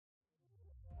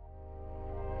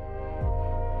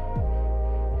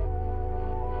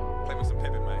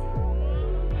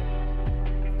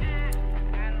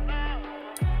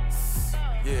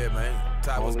Yeah, man.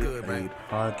 Ty was good, man.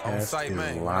 Podcast site, is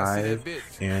man. When I see that live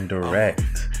bitch, and direct.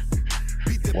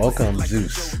 Welcome,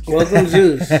 Zeus. Welcome,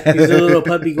 Zeus. He's a little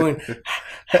puppy going in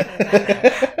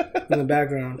the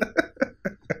background.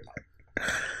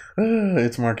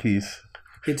 It's Marquise.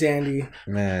 It's Andy.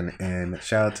 Man, and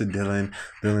shout out to Dylan.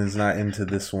 Dylan's not into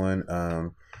this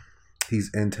one. He's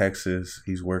in Texas.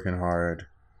 He's working hard,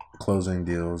 closing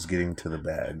deals, getting to the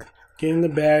bag. Getting the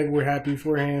bag. We're happy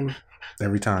for him.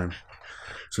 Every time.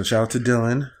 So shout out to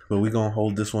Dylan, but we're gonna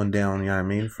hold this one down, you know what I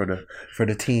mean, for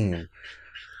the team.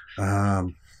 Yeah,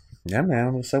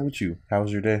 man, what's up with you? How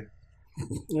was your day?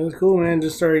 It was cool, man.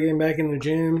 Just started getting back in the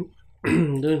gym,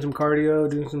 doing some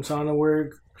cardio, doing some sauna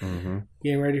work,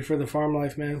 getting ready for the farm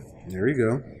life, man. There you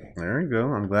go. There you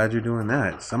go. I'm glad you're doing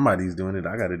that. Somebody's doing it.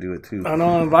 I got to do it too. I know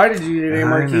I invited you today,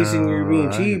 Marquise, and you're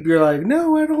being cheap. You're like,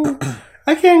 no, I don't.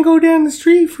 I can't go down the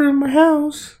street from my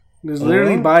house. It's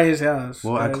literally by his house.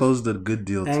 Well, I closed a good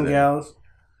deal and today. Gals.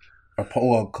 A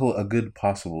good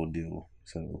possible deal.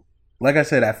 So, like I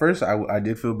said, at first I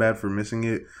did feel bad for missing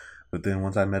it, but then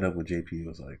once I met up with JP, it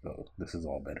was like, oh, this is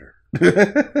all better.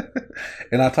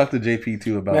 And I talked to JP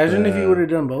too about. Imagine if you would have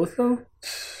done both, though.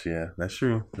 Yeah, that's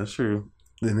true. That's true.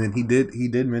 And then he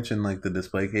did mention like the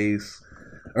display case,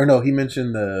 or no, he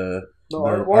mentioned the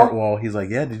art wall. He's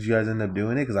like, yeah, did you guys end up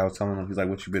doing it? Because I was telling him, he's like,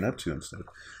 what you been up to and stuff.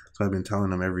 So I've been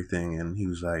telling him everything, and he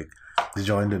was like, did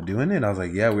y'all end up doing it? And I was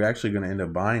like, yeah, we're actually going to end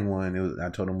up buying one. I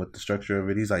told him what the structure of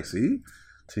it. He's like, see?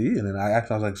 And then I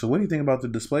was like, so what do you think about the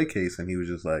display case? And he was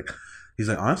just like, he's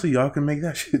like, honestly, y'all can make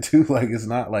that shit too. Like, it's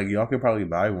not like, y'all could probably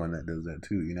buy one that does that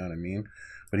too. You know what I mean?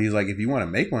 But he's like, if you want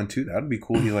to make one too, that'd be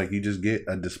cool. He's like, you just get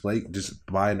a display, just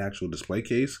buy an actual display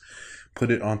case, put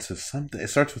it onto something. It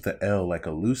starts with an L, like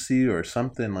a Lucy or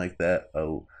something like that.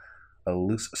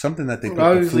 Something that they put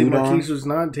the food on. Marquise was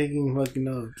not taking fucking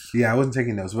notes. Yeah, I wasn't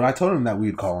taking notes, but I told him that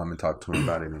we'd call him and talk to him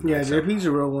about it. Yeah, JP's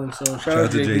a real one, so shout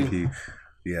out to JP.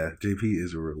 Yeah, JP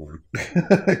is a real one.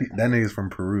 That nigga's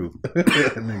from Peru.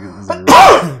 That nigga is a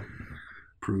real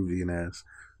Peruvian ass.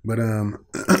 But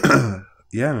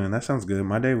yeah, man, that sounds good.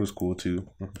 My day was cool too.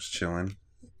 I was chilling,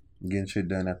 getting shit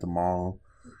done at the mall.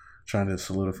 Trying to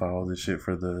solidify all this shit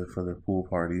for the pool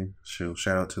party. So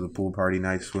shout out to the pool party,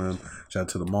 Night Swim. Shout out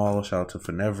to the mall. Shout out to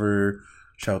Forever.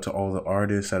 Shout out to all the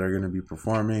artists that are going to be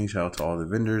performing. Shout out to all the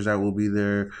vendors that will be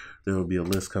there. There will be a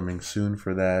list coming soon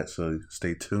for that, so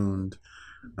stay tuned.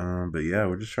 But yeah,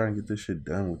 we're just trying to get this shit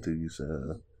done with these.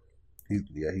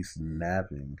 He's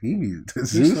snapping.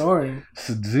 He's snoring.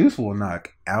 Zeus will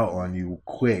knock out on you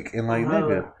quick and like,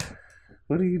 nigga,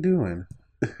 what are you doing?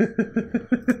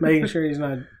 Making sure he's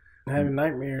not having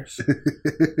nightmares.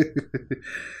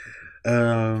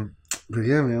 But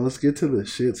yeah, man, let's get to the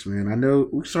shits, man. I know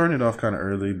we're starting it off kind of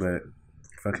early, but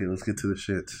fuck it, let's get to the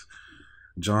shits.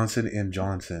 Johnson &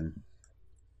 Johnson,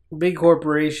 big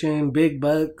corporation, big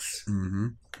bucks,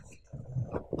 and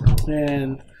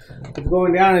what's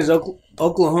going down is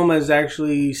Oklahoma is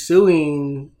actually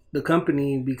suing the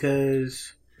company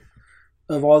because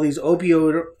of all these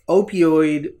opioid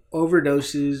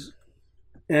overdoses.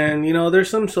 And, you know, there's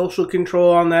some social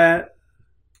control on that.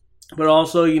 But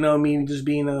also, you know, me just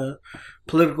being a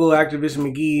political activist in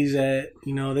McGee's, that,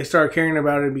 you know, they start caring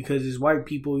about it because it's white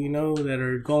people, you know, that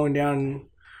are going down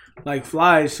like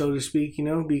flies, so to speak, you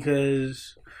know,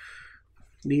 because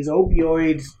these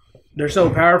opioids, they're so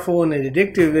powerful and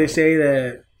addictive, they say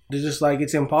that they're just like,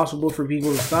 it's impossible for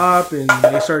people to stop, and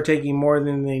they start taking more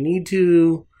than they need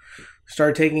to.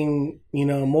 Start taking, you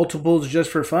know, multiples just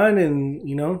for fun, and,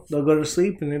 you know, they'll go to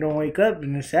sleep and they don't wake up,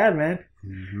 and it's sad, man.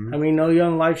 I mean, no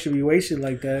young life should be wasted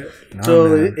like that. No,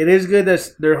 so it is good that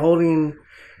they're holding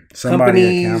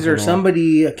companies or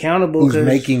somebody accountable who's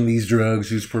making these drugs,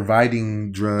 who's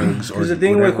providing drugs. Because the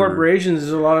thing with corporations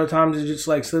is a lot of times it just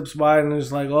like slips by and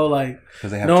it's like, oh, like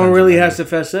no one really has to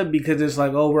fess up because it's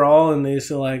like, oh, we're all in this,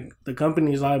 so like the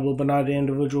company's liable but not the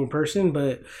individual person.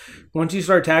 But once you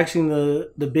start taxing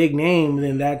the big name,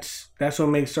 then that's what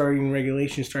makes starting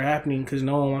regulations start happening, because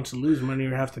no one wants to lose money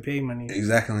or have to pay money.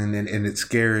 Exactly. And it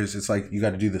scares. It's like you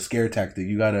got to do the scare tactic.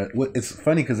 You got to. It's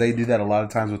funny because they do that a lot of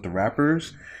times with the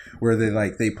rappers, where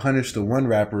they punish the one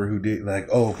rapper who did, like,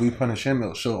 oh, if we punish him,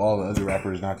 it'll show all the other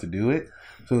rappers not to do it.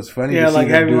 So it's funny. Yeah, to see like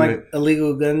having like it.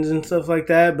 Illegal guns and stuff like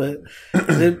that. But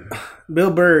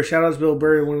Bill Burr, shout out to Bill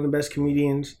Burr, one of the best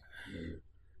comedians.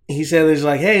 He said, "It's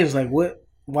like, hey, it's like, what?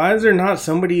 Why is there not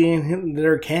somebody in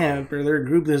their camp or their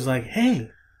group that's like,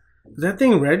 hey, is that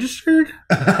thing registered?"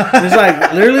 It's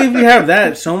like, literally, if you have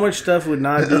that, so much stuff would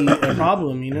not be a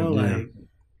problem, you know, like.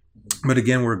 But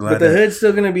again, we're glad. But the hood's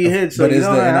still gonna be hid. So but is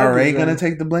the NRA gonna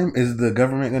take the blame? Is the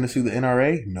government gonna sue the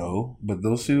NRA? No, but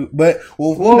they'll sue. But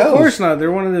who of knows? course not.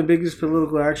 They're one of the biggest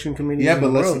political action committees. Yeah, in but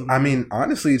the let's. world. I mean,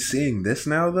 honestly, seeing this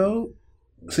now though,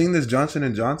 seeing this Johnson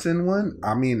and Johnson one,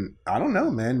 I mean, I don't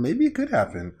know, man. Maybe it could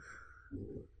happen.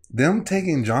 Them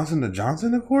taking Johnson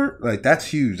to court, like that's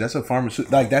huge. That's a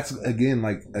pharmaceutical. Like that's again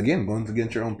going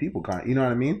against your own people. You know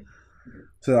what I mean?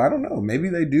 So I don't know. Maybe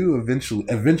they do eventually.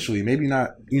 Eventually, maybe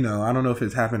not. You know, I don't know if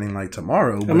it's happening like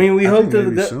tomorrow. I mean, we hope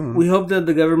that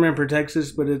the government protects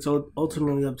us, but it's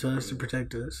ultimately up to us to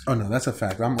protect us. Oh no, that's a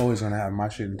fact. I'm always gonna have my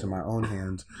shit into my own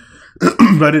hands.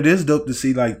 But it is dope to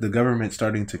see like the government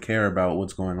starting to care about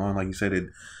what's going on. Like you said,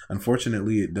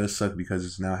 unfortunately it does suck because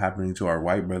it's now happening to our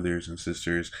white brothers and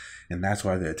sisters, and that's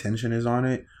why the attention is on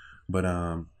it. But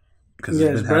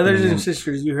yes, brothers and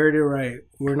sisters, you heard it right.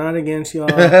 We're not against y'all.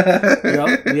 We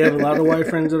have a lot of white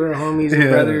friends that are homies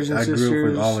and brothers and sisters. I grew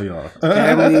up with all of y'all.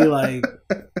 Family, like,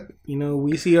 you know,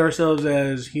 we see ourselves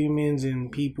as humans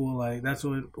and people. Like that's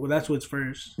what's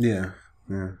first. Yeah.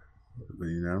 But,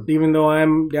 you know, even though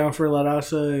I'm down for La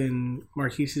Raza and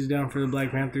Marquise is down for the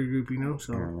Black Panther group, you know.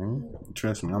 So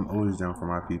trust me, I'm always down for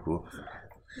my people.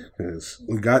 Because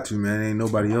we got to, man. Ain't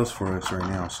nobody else for us right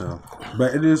now. So,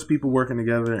 but it is people working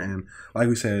together. And like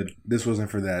we said, this wasn't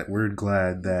for that. We're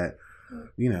glad that,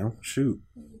 you know,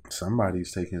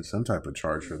 somebody's taking some type of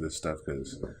charge for this stuff.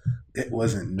 Because it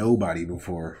wasn't nobody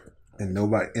before. And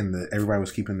everybody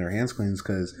was keeping their hands clean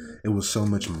because it was so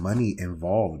much money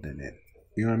involved in it.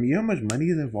 You know what I mean? You know how much money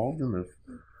is involved in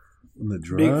the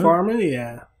drug? Big pharma?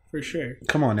 Yeah. For sure.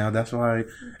 Come on now. That's why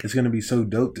it's going to be so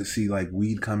dope to see like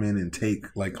weed come in and take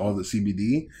like all the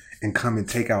CBD and come and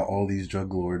take out all these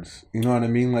drug lords. You know what I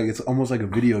mean? Like it's almost like a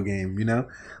video game, you know?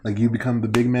 Like you become the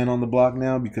big man on the block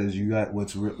now because you got what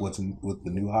the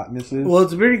new hotness is. Well,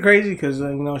 it's pretty crazy because,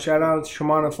 you know, shout out to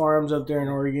Shimano Farms up there in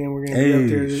Oregon. We're going to be up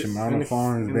there Shimano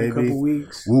Farms, baby. In a couple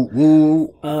weeks. Woo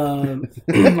woo.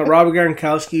 Robert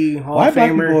Gronkowski, Hall of Famer. Why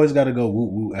black people always got to go woo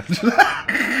woo after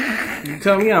that? You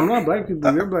tell me, I'm not black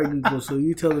people. You're black people, so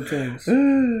you tell the things.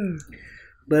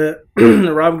 But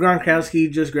Rob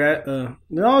Gronkowski just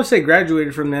they always say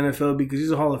graduated from the NFL because he's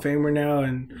a Hall of Famer now,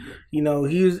 and you know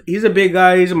he's a big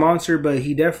guy, he's a monster, but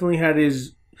he definitely had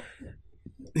his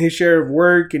share of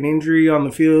work and injury on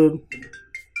the field,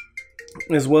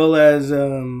 as well as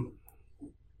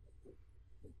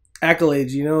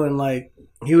accolades, you know, and like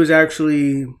he was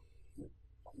actually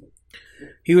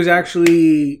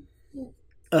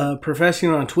professing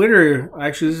on Twitter,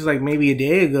 actually this is like maybe a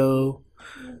day ago,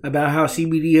 about how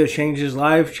CBD has changed his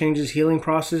life, changed his healing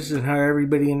process, and how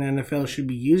everybody in the NFL should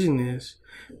be using this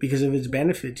because of its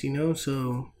benefits, you know?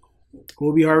 So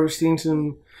we'll be harvesting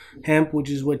some hemp, which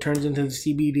is what turns into the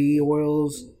CBD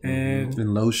oils and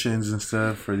lotions and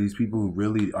stuff for these people who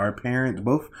really are parents.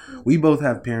 We both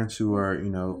have parents who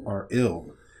are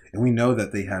ill. And we know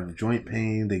that they have joint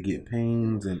pain, they get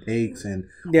pains and aches and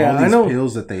all these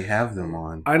pills that they have them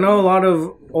on. I know a lot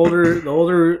of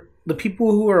the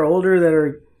people who are older that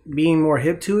are being more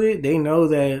hip to it, they know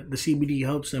that the CBD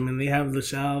helps them and they have the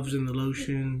salves and the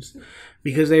lotions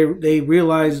because they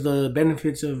realize the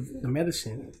benefits of the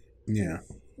medicine. Yeah.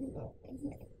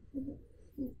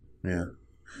 Yeah.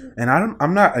 And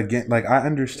I'm not against, like, I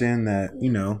understand that,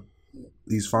 you know,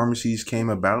 these pharmacies came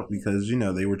about because, you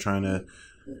know, they were trying to,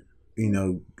 you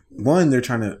know, one, they're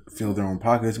trying to fill their own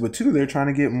pockets, but two, they're trying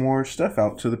to get more stuff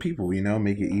out to the people, you know,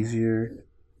 make it easier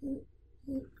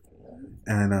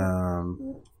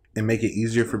and make it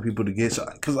easier for people to get. So,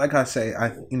 because like I say,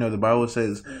 the Bible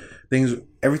says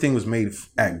everything was made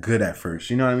good at first,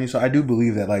 you know what I mean? So I do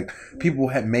believe that like people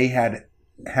had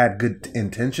good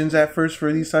intentions at first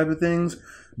for these type of things,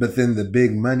 but then the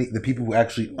big money, the people who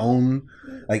actually own,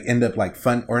 like end up like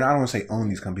fund, or I don't want to say own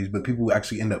these companies, but people who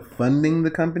actually end up funding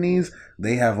the companies,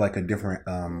 they have like a different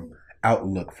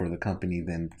outlook for the company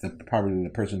than probably the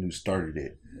person who started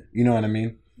it. You know what I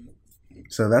mean?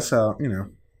 So that's how, you know,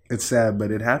 it's sad,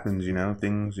 but it happens, you know,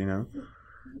 things, you know,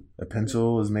 a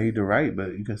pencil is made to write,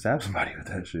 but you can stab somebody with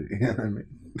that shit. You know what I mean?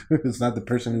 It's not the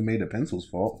person who made the pencil's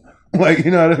fault. Like,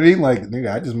 you know what I mean? Like,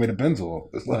 nigga, I just made a pencil.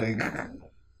 It's like,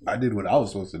 I did what I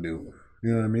was supposed to do.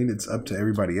 You know what I mean? It's up to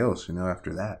everybody else, you know,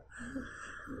 after that.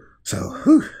 So,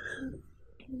 whew.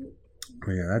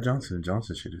 But yeah, that Johnson &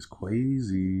 Johnson shit is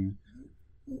crazy.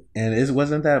 And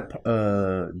wasn't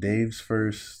that Dave's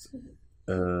first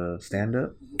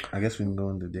stand-up? I guess we can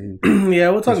go into Dave. Yeah,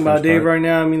 we'll talk about Dave right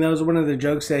now. I mean, that was one of the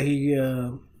jokes that he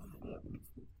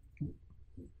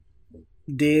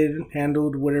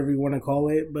handled, whatever you want to call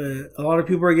it. But a lot of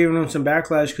people are giving him some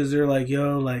backlash because they're like,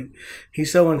 yo, like,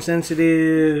 he's so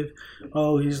insensitive.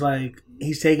 Oh, he's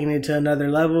taking it to another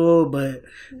level. But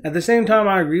at the same time,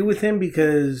 I agree with him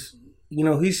because, you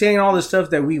know, he's saying all the stuff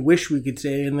that we wish we could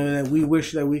say and that we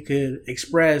wish that we could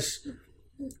express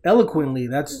eloquently.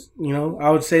 That's, you know, I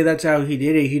would say that's how he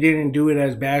did it. He didn't do it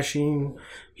as bashing.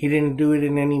 He didn't do it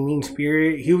in any mean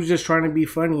spirit. He was just trying to be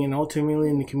funny, and ultimately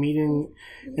in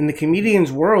the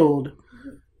comedian's world,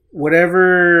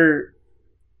 whatever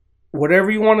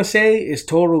you want to say is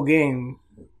total game,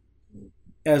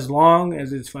 as long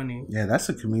as it's funny. Yeah, that's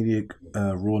a comedic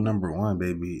rule number one,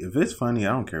 baby. If it's funny,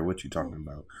 I don't care what you're talking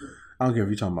about. I don't care if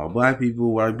you're talking about black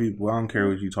people, white people. I don't care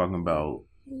what you're talking about.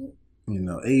 You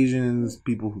know, Asians,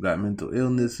 people who got mental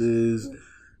illnesses,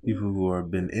 people who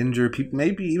have been injured, people,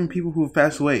 maybe even people who have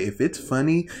passed away. If it's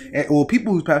funny, well,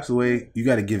 people who've passed away, you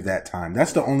got to give that time.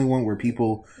 That's the only one where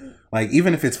people, like,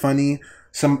 even if it's funny,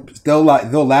 they'll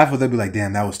laugh, but they'll be like,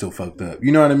 "Damn, that was still fucked up."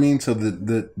 You know what I mean? So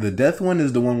the death one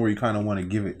is the one where you kind of want to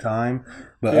give it time.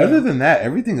 But other than that,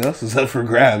 everything else is up for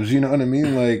grabs. You know what I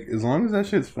mean? Like, as long as that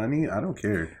shit's funny, I don't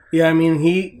care. Yeah, I mean,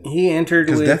 he entered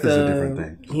with death is a different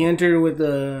thing. He entered with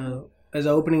as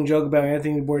an opening joke about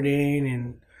Anthony Bourdain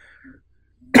and.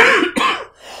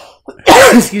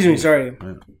 Excuse me, sorry.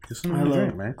 Get some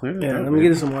drink, man. Clear the throat, let me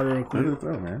get some water real quick. Clear the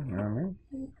throat, man. You know what I mean?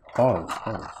 Pause.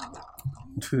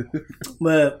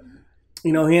 But,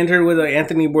 you know, he entered with an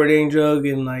Anthony Bourdain joke,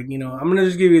 and, like, you know, I'm going to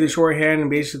just give you the shorthand, and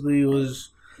basically it was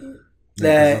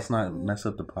that... Let's not mess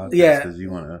up the podcast because you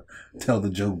want to tell the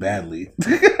joke badly.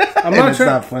 I'm not it's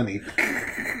not funny.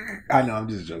 I know, I'm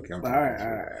just joking. All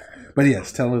right. But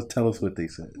yes, tell us what they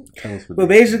said. But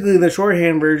basically, the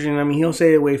shorthand version, I mean, he'll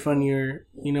say it way funnier,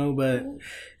 you know, but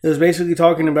it was basically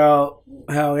talking about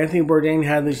how Anthony Bourdain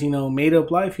had this, you know,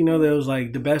 made-up life, you know, that was,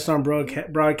 like, the best on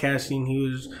broadcasting. He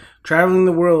was traveling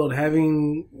the world,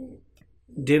 having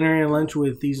dinner and lunch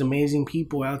with these amazing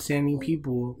people, outstanding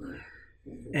people.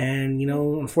 And, you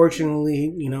know,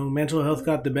 unfortunately, you know, mental health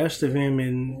got the best of him,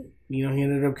 and, you know, he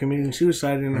ended up committing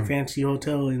suicide in a fancy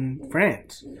hotel in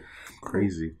France.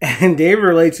 Crazy. And Dave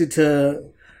relates it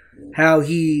to how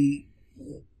he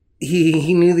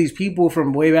knew these people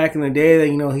from way back in the day that,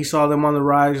 you know, he saw them on the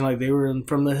rise, like they were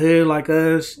from the hood like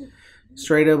us,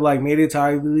 straight up like made it to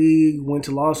Ivy League, went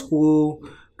to law school,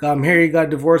 got married, got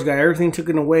divorced, got everything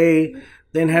taken away,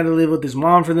 then had to live with his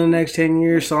mom for the next 10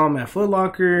 years, saw him at Foot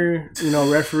Locker, you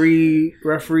know, referee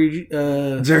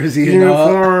jersey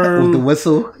uniform, with the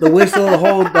whistle, the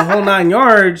whole 9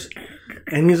 yards.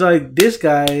 And he's like, this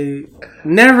guy,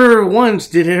 never once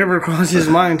did it ever cross his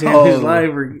mind to end his life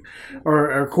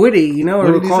or quit it, you know?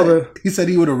 Or he said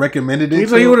he would have recommended it. He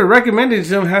said he would have recommended it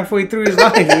to him halfway through his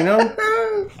life, you know?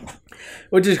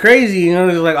 Which is crazy, you know?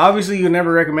 It's like, obviously, you would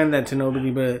never recommend that to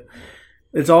nobody, but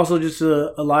it's also just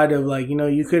a light of, like, you know,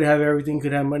 you could have everything,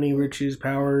 could have money, riches,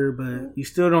 power, but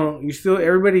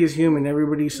everybody is human.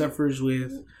 Everybody suffers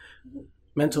with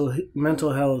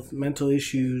mental health, mental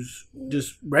issues,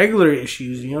 just regular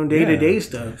issues, you know, day-to-day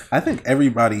stuff. I think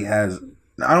everybody has,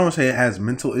 I don't want to say it has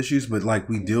mental issues, but, like,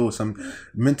 we deal with some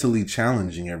mentally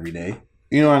challenging every day.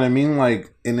 You know what I mean?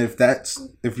 Like, and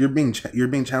if you're being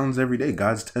challenged every day,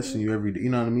 God's testing you every day. You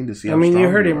know what I mean? To see how strong you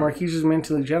heard it, Marquise is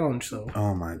mentally challenged, so.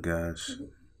 Oh my gosh.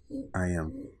 I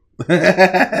am.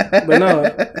 But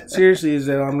no, seriously, is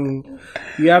that, I mean,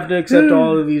 you have to accept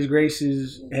all of these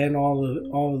graces and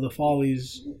all of the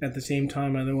follies at the same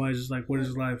time. Otherwise, it's like, what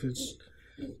is life?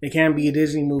 It can't be a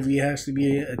Disney movie. It has to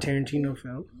be a Tarantino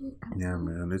film. Yeah,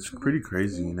 man, it's pretty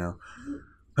crazy, you know.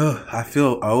 I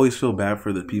always feel bad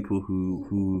for the people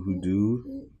who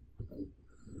do,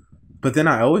 but then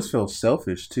I always feel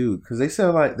selfish too, because they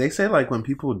say like when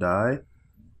people die,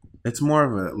 it's more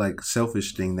of a like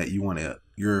selfish thing that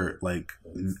you're like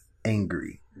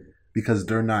angry because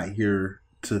they're not here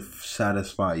to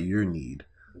satisfy your need.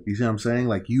 You see what I'm saying?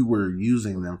 Like you were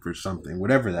using them for something,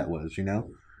 whatever that was, you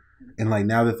know? And like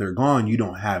now that they're gone, you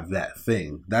don't have that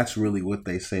thing. That's really what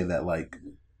they say that like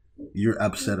you're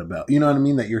upset about. You know what I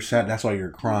mean? That you're sad. That's why you're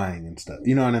crying and stuff.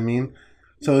 You know what I mean?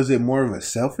 So is it more of a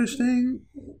selfish thing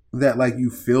that like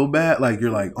you feel bad? Like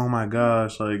you're like, oh my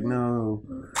gosh, like no.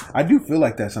 I do feel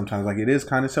like that sometimes. Like it is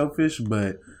kind of selfish,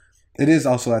 but it is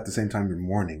also at the same time you're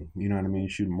mourning. You know what I mean? You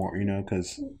should mourn, you know,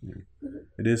 because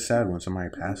it is sad when somebody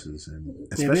passes, and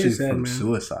especially from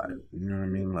suicide. You know what I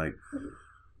mean? Like,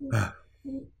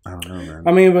 I don't know, man.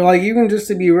 I mean, but like even just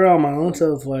to be real, my own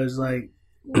self was like,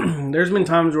 there's been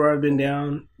times where I've been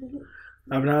down.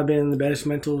 I've not been in the best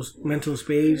mental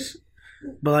space.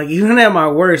 But like even at my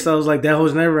worst, I was like, that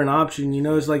was never an option. You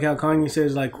know, it's like how Kanye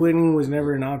says, like quitting was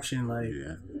never an option. Like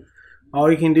all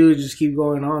you can do is just keep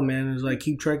going on, man. It's like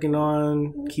keep trekking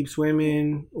on, keep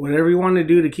swimming, whatever you want to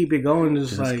do to keep it going.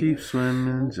 Just like keep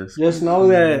swimming. Just know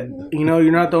that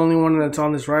you're not the only one that's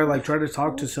on this ride. Like try to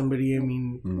talk to somebody. I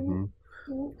mean,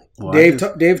 well,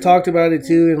 Dave talked about it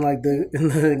too, and like in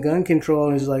the gun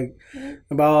control is like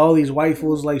about all these white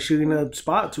fools like shooting up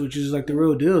spots, which is like the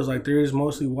real deal. Is like there is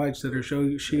mostly whites that are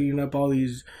shooting up all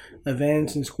these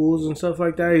events and schools and stuff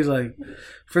like that. He's like,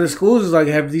 for the schools, is like,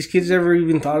 have these kids ever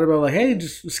even thought about like, hey,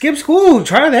 just skip school,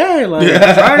 try that,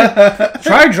 like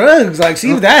try drugs, like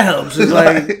see if that helps. It's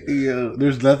like,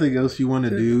 there's nothing else you want to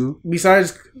do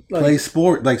besides like, play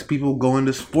sport. Like people go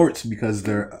into sports because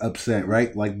they're upset,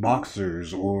 right? Like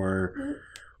boxers or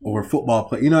football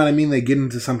play. You know what I mean? They get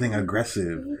into something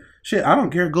aggressive. Shit, I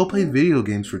don't care. Go play video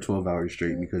games for 12 hours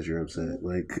straight because you're upset.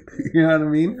 Like, you know what I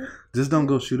mean? Just don't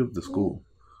go shoot up the school.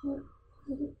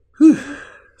 Whew.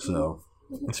 So,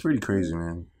 it's pretty crazy,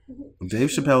 man. Dave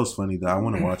Chappelle's funny, though. I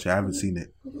want to watch it. I haven't seen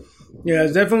it. Yeah,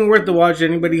 it's definitely worth the watch.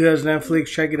 Anybody who has Netflix,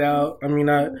 check it out. I mean,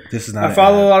 I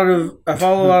follow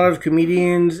a lot of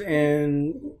comedians,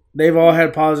 and they've all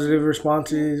had positive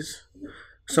responses.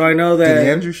 So I know that. Did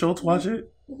Andrew Schultz watch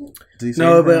it? Did he say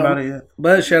anything about it yet?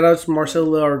 But shout out to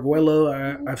Marcela Arguello.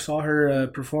 I saw her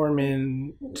perform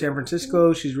in San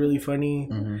Francisco. She's really funny,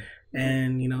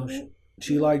 and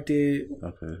she liked it.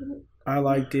 Okay. I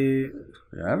liked it.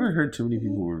 Yeah, I haven't heard too many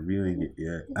people reviewing it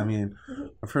yet. I mean,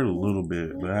 I've heard a little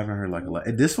bit, but I haven't heard like a lot.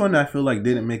 This one I feel like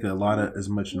didn't make as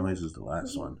much noise as the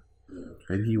last one.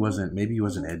 Maybe he wasn't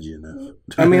edgy enough.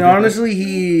 I mean, honestly,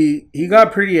 he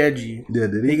got pretty edgy. Yeah,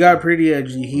 did he? He got pretty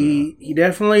edgy. He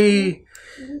definitely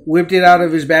whipped it out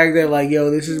of his bag that like,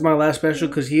 yo, this is my last special,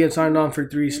 because he had signed on for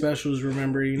 3 specials,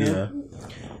 remember, Yeah.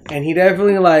 And he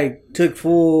definitely like took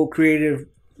full creative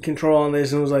control on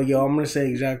this and was like, yo, I'm gonna say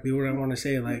exactly what I want to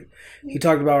say. Like, he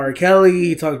talked about R. Kelly,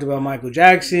 he talked about Michael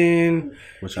Jackson,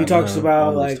 he talks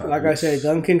about like I said,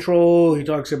 gun control, he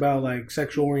talks about like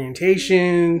sexual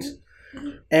orientations,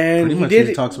 and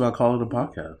he talks about Call It a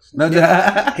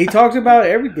Podcast. He talked about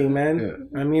everything, man.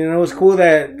 Yeah. I mean, it was cool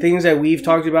that things that we've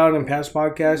talked about in past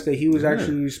podcasts that he was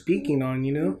actually speaking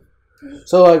on,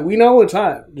 So like, we know what's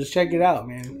hot. Just check it out,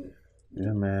 man.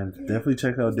 Yeah, man. Definitely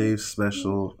check out Dave's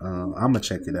special. I'm going to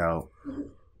check it out.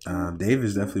 Dave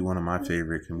is definitely one of my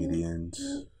favorite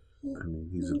comedians. I mean,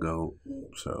 he's a GOAT.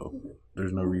 So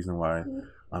there's no reason why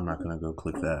I'm not going to go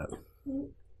click that.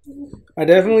 I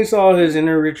definitely saw his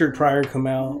inner Richard Pryor come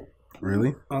out.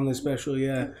 Really? On the special,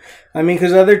 yeah. I mean,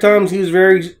 because other times he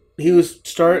was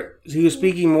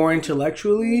speaking more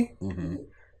intellectually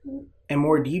and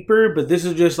more deeper, but this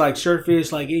is just like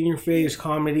surface, like in your face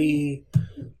comedy.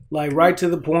 Like, right to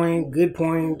the point, good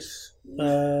points,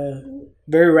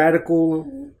 very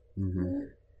radical.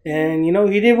 And,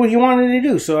 he did what he wanted to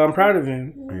do, so I'm proud of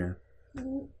him.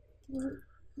 Yeah.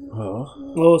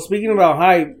 Well, speaking about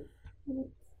hype.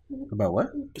 About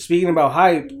what? Speaking about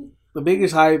hype, the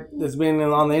biggest hype that's been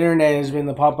on the internet has been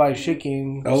the Popeye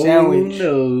chicken sandwich.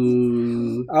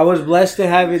 No. I was blessed to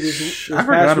have it this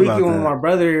past weekend with my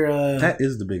brother. That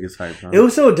is the biggest hype, huh? It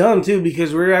was so dumb, too,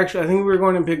 because I think we were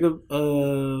going to pick up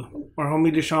our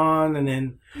homie Deshaun, and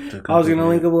then I was going to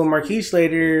link up with Marquise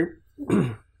later.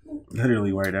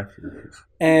 Literally right after this.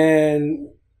 And,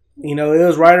 it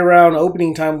was right around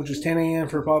opening time, which was 10 a.m.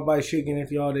 for Popeye's Chicken,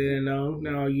 if y'all didn't know.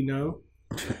 Now you know.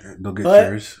 Go get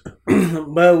yours.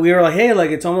 But we were like, hey,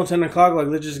 like, it's almost 10 o'clock. Like,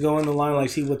 let's just go in the line, like,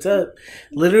 see what's up.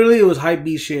 Literally, it was hype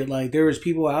beast shit. Like, there was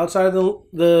people outside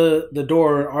the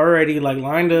door already, like,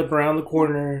 lined up around the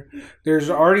corner. There's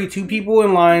already 2 people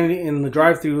in line in the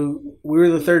drive-thru. We were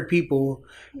the 3rd people.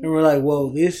 And we're like,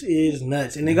 whoa, this is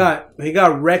nuts. And they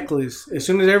got reckless. As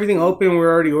soon as everything opened, we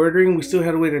were already ordering. We still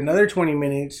had to wait another 20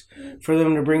 minutes for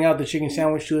them to bring out the chicken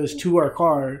sandwich to us to our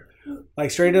car. Like,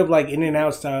 straight up, like,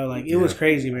 In-N-Out style. Like, it was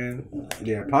crazy, man.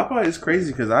 Yeah, Popeye is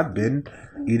crazy because I've been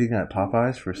eating at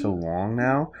Popeyes for so long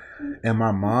now. And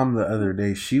my mom the other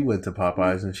day, she went to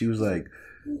Popeyes and she was like,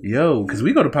 yo, because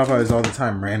we go to Popeyes all the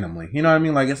time randomly. You know what I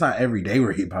mean? Like, it's not every day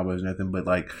we're eating Popeyes or nothing, but,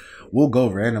 like, we'll go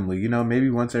randomly. Maybe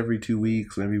once every 2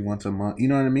 weeks, maybe once a month. You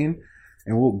know what I mean?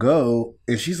 And we'll go.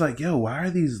 And she's like, yo, why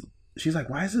is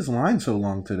this line so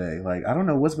long today? Like, I don't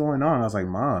know what's going on. I was like,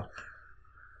 Ma,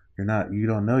 you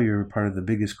don't know you're part of the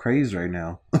biggest craze right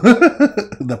now.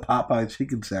 The Popeye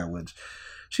chicken sandwich.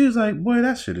 She was like, boy,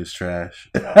 that shit is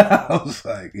trash. I was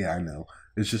like, yeah, I know.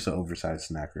 It's just an oversized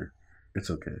snacker.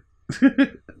 It's okay.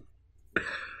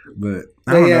 But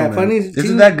I don't know, funny.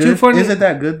 Isn't that good? Is it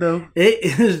that good though?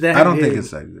 It is that. I don't think it's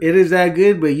that good. It is that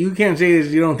good, but you can't say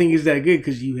you don't think it's that good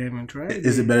because you haven't tried it.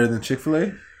 Is it better than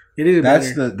Chick-fil-A? It is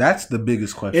better. That's the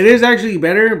biggest question. It is actually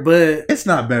better, but it's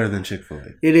not better than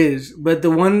Chick-fil-A. It is, but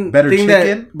the one better thing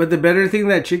chicken? the better thing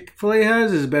that Chick-fil-A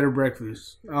has is better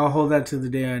breakfast. I'll hold that to the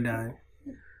day I die.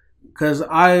 Because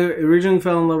I originally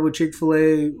fell in love with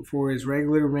Chick-fil-A for its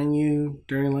regular menu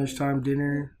during lunchtime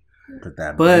dinner. But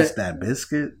that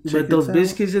biscuit, but those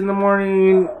biscuits in the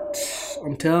morning,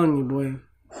 I'm telling you, boy.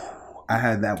 I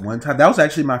had that one time. That was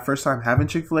actually my first time having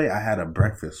Chick-fil-A. I had a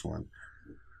breakfast one.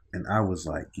 And I was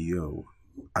like, yo,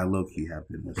 I low-key have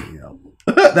been missing out.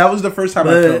 That was the first time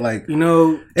I felt like... You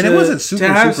know... And it wasn't super,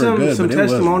 to have super good, some but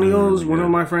testimonials, it was really one good.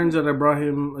 of my friends that I brought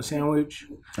him a sandwich.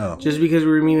 Oh. Just because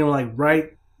we were meeting like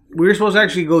right... We were supposed to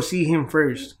actually go see him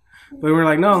first. But we were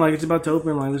like, no, like it's about to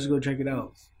open. Like, let's go check it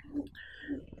out.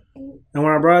 And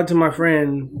when I brought it to my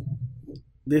friend...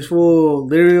 This fool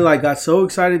literally like got so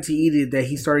excited to eat it that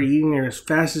he started eating it as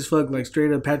fast as fuck, like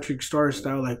straight up Patrick Star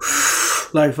style, like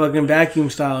fucking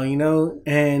vacuum style, you know?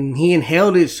 And he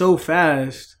inhaled it so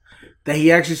fast that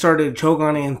he actually started to choke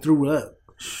on it and threw up.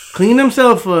 Cleaned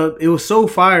himself up. It was so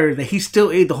fire that he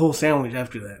still ate the whole sandwich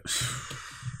after that.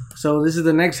 So this is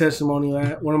the next testimony.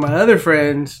 One of my other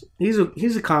friends, he's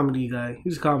a comedy guy.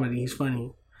 He's a comedy. He's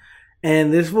funny.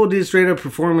 And this fool did straight up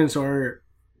performance art.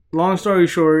 Long story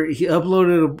short, he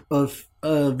uploaded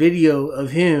a video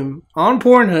of him on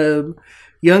Pornhub.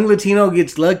 Young Latino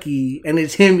gets lucky, and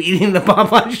it's him eating the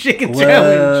Popeyes chicken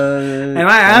sandwich. And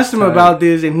I asked him about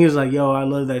this, and he was like, "Yo, I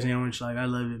love that sandwich. Like, I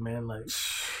love it, man. Like,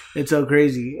 it's so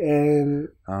crazy." And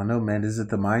I don't know, man. Is it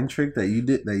the mind trick that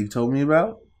you told me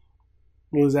about?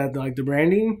 What was that, like the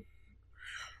branding?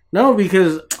 No,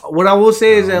 because what I will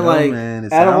say is that like, man.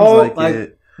 It out of sounds all, like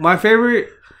it. My favorite.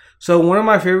 So one of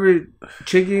my favorite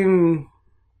chicken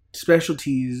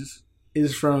specialties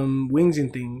is from Wings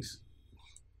and Things.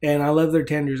 And I love their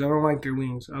tenders. I don't like their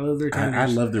wings. I love their tenders. I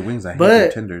love their wings. I hate their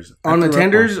tenders. On a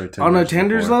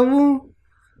tenders level,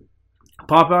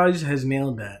 Popeyes has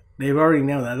nailed that. They've already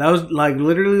nailed that. That was like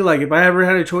literally like if I ever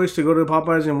had a choice to go to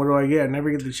Popeyes and what do I get? I never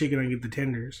get the chicken. I get the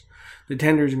tenders. The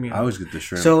tenders meal. I always get the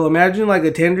shrimp. So imagine like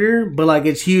a tender, but like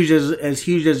it's huge as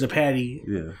huge as a patty.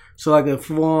 Yeah. So like a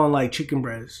full on like chicken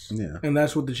breast. Yeah. And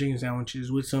that's what the chicken sandwich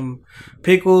is with some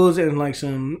pickles and like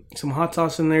some hot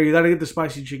sauce in there. You got to get the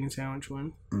spicy chicken sandwich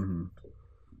one. Mm-hmm.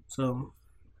 So.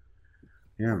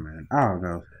 Yeah, man. I don't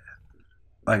know.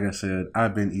 Like I said,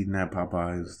 I've been eating at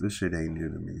Popeyes. This shit ain't new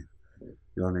to me.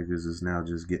 Y'all niggas is now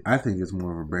just I think it's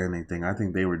more of a branding thing. I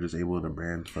think they were just able to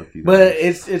brand fuck you guys. But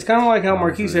it's kind of like how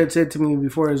Marquise had said to me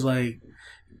before. Is like,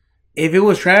 if it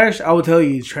was trash, I would tell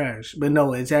you it's trash. But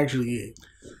no, it's actually it.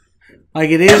 Like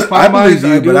it is Popeyes. I believe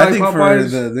you, but like I think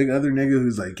Popeyes. for the other nigga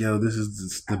who's like, yo, this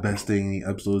is the best thing, and he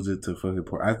uploads it to fucking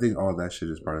porn. I think all that shit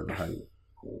is part of the hype.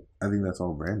 I think that's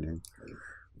all branding.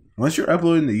 Once you're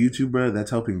uploading to YouTube, bro,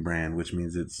 that's helping brand, which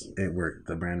means it worked.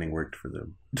 The branding worked for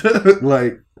them.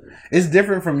 Like, it's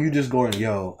different from you just going,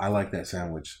 yo, I like that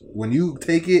sandwich. When you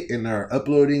take it and are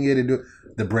uploading it and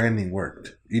the branding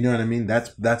worked. You know what I mean?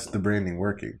 That's the branding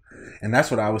working. And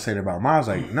that's what I was saying about mine. I was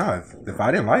like, no, if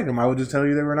I didn't like them, I would just tell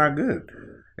you they were not good.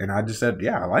 And I just said,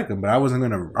 yeah, I like them, but I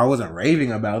wasn't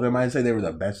raving about them. I didn't say they were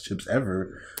the best chips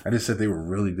ever. I just said they were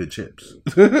really good chips.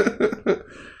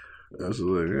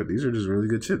 Absolutely, yeah, these are just really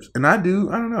good chips, and I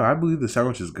don't know. I believe the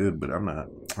sandwich is good, but I'm not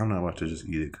about to just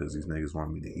eat it because these niggas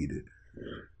want me to eat it.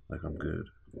 Like I'm good.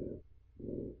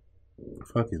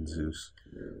 Fucking Zeus.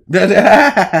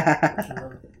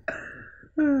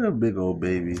 Big old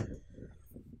baby.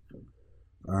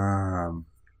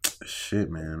 Shit,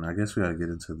 man. I guess we gotta get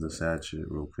into the sad shit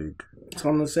real quick. So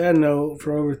on the sad note,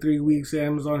 for over 3 weeks,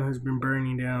 Amazon has been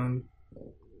burning down.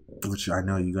 Which I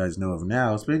know you guys know of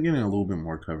now. It's been getting a little bit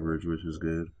more coverage, which is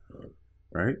good.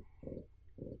 Right?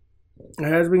 It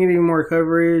has been getting more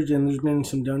coverage, and there's been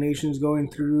some donations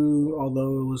going through,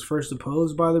 although it was first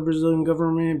opposed by the Brazilian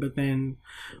government, but then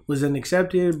was then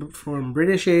accepted from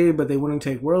British aid, but they wouldn't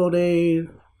take world aid.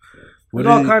 With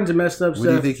all kinds of messed up stuff.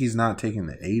 What do you think he's not taking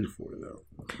the aid for, though?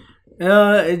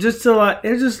 It's just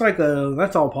like a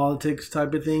that's all politics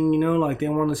type of thing, you know? Like, they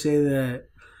want to say that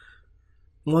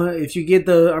if you get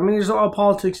it's all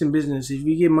politics and business. If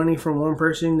you get money from one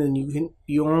person, then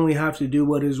you only have to do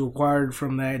what is required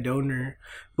from that donor.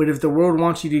 But if the world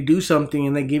wants you to do something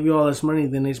and they give you all this money,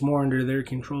 then it's more under their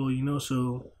control, you know?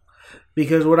 So,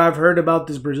 because what I've heard about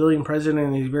this Brazilian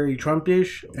president is very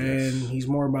Trumpish, and he's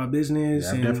more about business.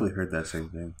 Yeah, I've definitely heard that same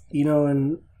thing. You know,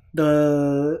 and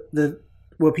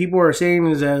what people are saying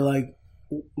is that like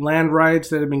land rights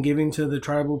that have been given to the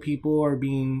tribal people are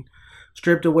being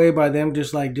stripped away by them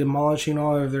just like demolishing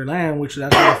all of their land, which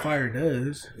that's what a fire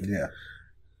does. Yeah.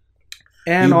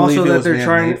 And also that they're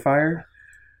trying fire.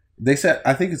 They said,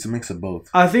 I think it's a mix of both.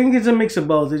 I think it's a mix of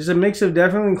both. It's a mix of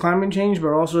definitely climate change,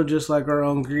 but also just like our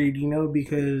own greed,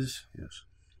 because Yes.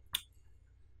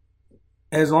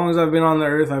 as long as I've been on the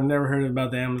earth, I've never heard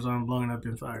about the Amazon blowing up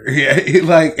in fire. Yeah,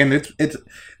 and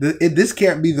this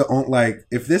can't be the only, like,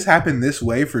 if this happened this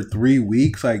way for 3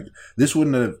 weeks, like, this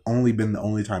wouldn't have only been the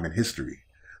only time in history.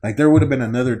 Like, there would have been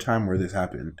another time where this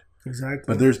happened. Exactly.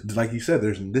 But there's, like you said,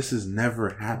 this has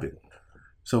never happened.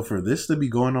 So for this to be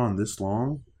going on this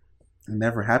long, it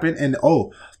never happened. And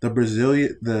the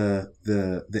Brazilian,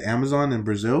 the Amazon in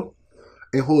Brazil,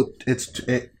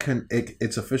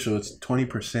 it's official. It's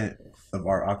 20% of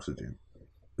our oxygen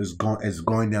is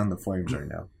going down the flames right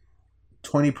now.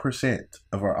 20%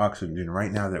 of our oxygen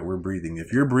right now that we're breathing.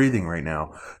 If you're breathing right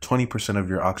now, 20% of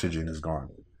your oxygen is gone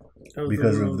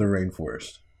because of the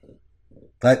rainforest.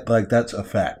 That's a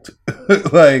fact.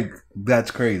 Like, that's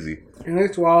crazy. And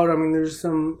it's wild. I mean, there's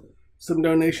some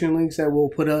donation links that we'll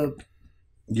put up.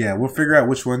 Yeah, we'll figure out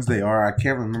which ones they are. I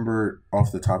can't remember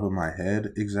off the top of my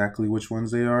head exactly which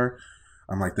ones they are.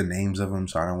 I'm like the names of them,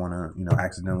 so I don't want to,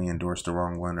 accidentally endorse the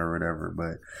wrong one or whatever.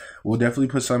 But we'll definitely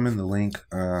put some in the link,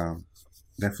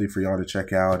 definitely for y'all to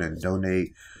check out and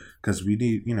donate, because we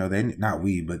need,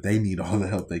 but they need all the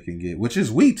help they can get, which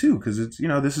is we too, because it's,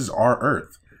 this is our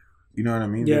Earth. You know what I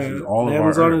mean? Yeah, this is all of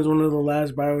Amazon our Earth. is one of the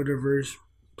last biodiverse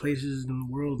places in the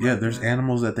world. Yeah, there's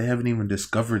animals that they haven't even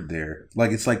discovered there.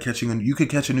 Like, it's like you could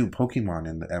catch a new Pokemon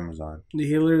in the Amazon. You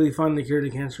can literally find the cure to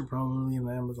cancer probably in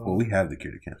the Amazon. Well, we have the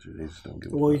cure to cancer. They just don't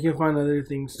give a Well, fuck. you can find other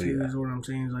things too, Yeah. is what I'm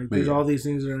saying. Like, But there's yeah. all these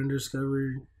things that are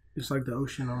undiscovered. It's like the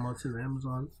ocean almost in the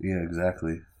Amazon. Yeah,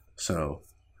 exactly. So,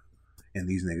 and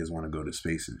these niggas want to go to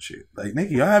space and shit. Like,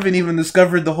 nigga, y'all haven't even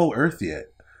discovered the whole Earth yet.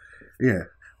 Yeah.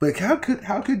 But how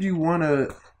could you want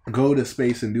to go to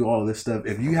space and do all this stuff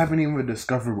if you haven't even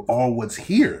discovered all what's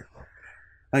here?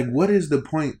 Like, what is the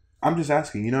point? I'm just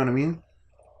asking, you know what I mean?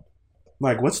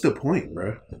 Like, what's the point,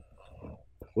 bro?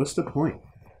 What's the point?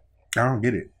 I don't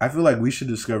get it. I feel like we should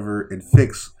discover and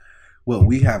fix what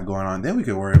we have going on. Then we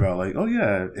can worry about, like, oh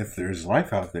yeah, if there's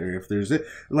life out there, if there's it.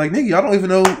 Like, nigga, y'all don't even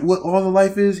know what all the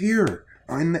life is here,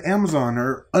 or in the Amazon,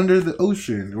 or under the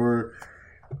ocean, or,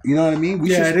 you know what I mean?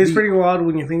 It is pretty wild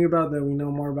when you think about that. We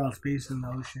know more about space than the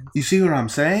ocean. You see what I'm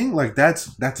saying? Like, that's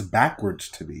backwards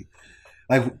to me.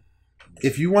 Like,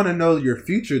 if you want to know your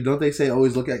future, don't they say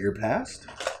always look at your past?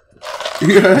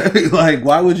 Like,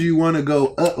 why would you want to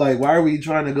go up? Like, why are we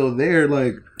trying to go there?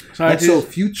 Like, that's so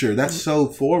future. That's so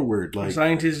forward. Like,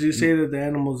 scientists do say that the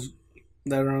animals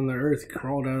that are on the earth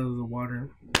crawled out of the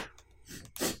water.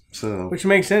 So, Which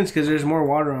makes sense because there's more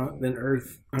water than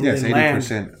earth. yeah, it's than 80%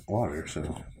 land. water, so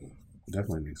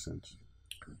definitely makes sense.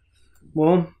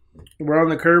 Well, we're on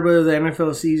the curb of the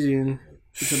NFL season.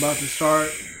 It's about to start.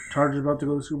 Chargers about to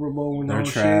go to the Super Bowl. We know They're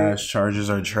trash. shit. Chargers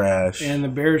are trash. And the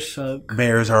Bears suck.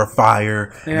 Bears are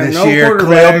fire. They have This no year,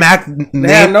 quarterback. Khalil Mack.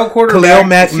 They have no quarterback. Khalil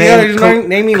Mack See how he's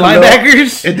naming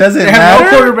linebackers? It doesn't They matter.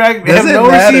 have no quarterback. They have Doesn't no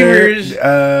matter. receivers.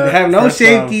 They have no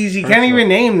safeties. You can't even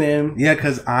name them. Yeah,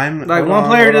 because I'm Like, one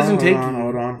player doesn't take you.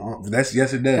 Hold on. That's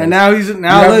yes, it does. And now We have look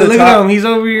the at top- him. He's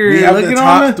over we here have looking the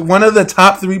on top, one of the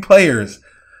top 3 players,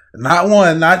 not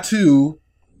one, not two,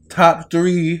 top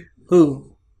 3. Who?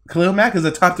 Khalil Mack is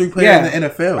a top 3 player in the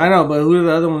NFL. I know, but who are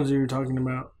the other ones that you're talking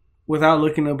about? Without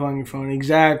looking up on your phone.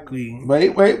 Exactly.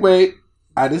 Wait.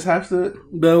 I just have to.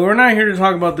 But we're not here to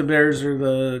talk about the Bears or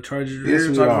the Chargers. We're Yes, here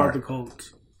to we talk are. about the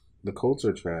Colts. The Colts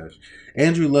are trash.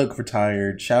 Andrew Luck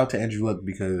retired. Shout out to Andrew Luck,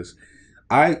 because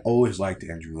I always liked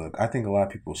Andrew Luck. I think a lot of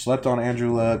people slept on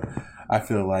Andrew Luck. I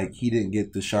feel like he didn't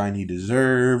get the shine he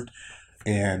deserved.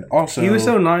 And also, He was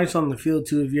so nice on the field,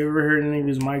 too. If you ever heard any of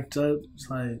his mic'd up, it's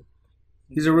like,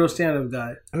 he's a real stand-up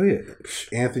guy. oh yeah,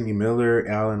 Anthony Miller,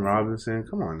 Allen Robinson.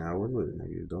 Come on now, we're living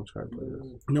niggas. Don't try to play this.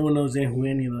 No one knows who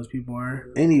any of those people are.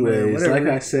 Anyways, whatever. like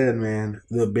I said, man,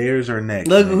 the Bears are next.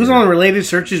 Look, nigga. who's on related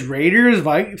searches? Raiders,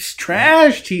 Vikings,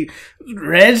 trash.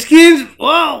 Redskins,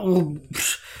 whoa.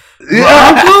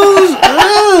 Broncos,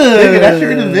 Nigga, that's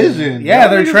your division. Yeah,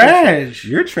 they're Niggas are- trash.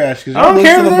 You're trash. Cause I don't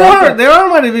care if they are. They are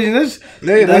my division. That's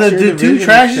Nigga, that's your the two division,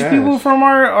 trashiest trash. people from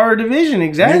our division.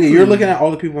 Exactly. Nigga, you're looking at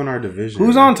all the people in our division.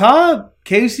 Who's on top?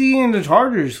 KC and the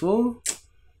Chargers, fool.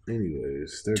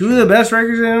 Anyways, Two of the best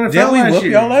records in the NFL Did we last whoop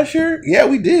year. y'all last year? Yeah,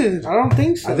 we did. I don't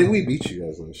think so. I think we beat you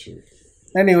guys last year.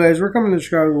 Anyways, we're coming to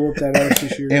Chicago to whoop that ass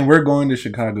this year. And we're going to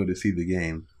Chicago to see the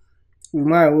game. We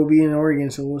might. We'll be in Oregon,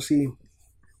 so we'll see.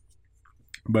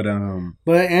 But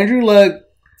But Andrew Luck,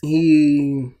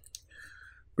 he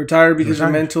Retired because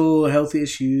of mental health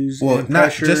issues. Well, not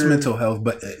pressure. just mental health,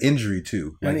 but injury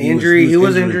too. Like he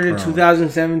was injured in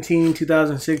 2017,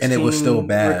 2016. And it was still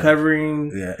bad.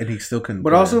 Recovering. Yeah, and he still couldn't.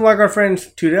 But also, like our friend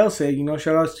Tudell said,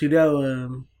 shout out to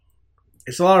Tudell.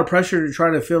 It's a lot of pressure to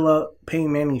try to fill up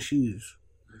Peyton Manning's shoes.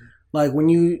 Like when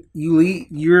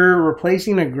you're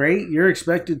replacing a great, you're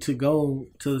expected to go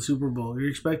to the Super Bowl. You're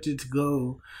expected to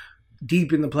go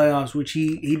deep in the playoffs, which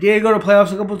he did go to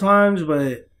playoffs a couple times,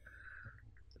 but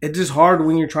it's just hard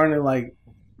when you're trying to like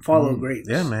follow greats.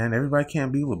 Yeah, man. Everybody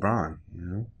can't be LeBron.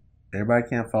 Everybody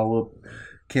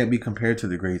can't be compared to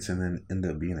the greats and then end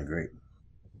up being a great.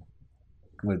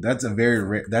 But that's a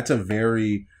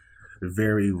very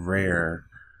very rare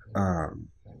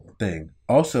thing.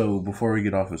 Also, before we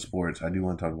get off of sports, I do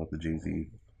want to talk about the Jay-Z,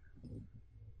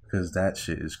 because that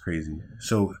shit is crazy.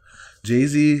 So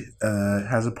Jay-Z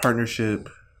has a partnership,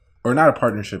 or not a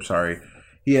partnership, sorry.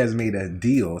 He has made a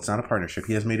deal. It's not a partnership.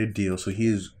 He has made a deal. So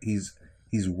he's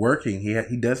working.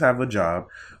 He does have a job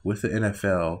with the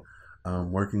NFL,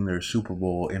 working their Super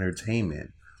Bowl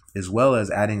entertainment, as well as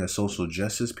adding a social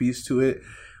justice piece to it,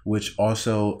 which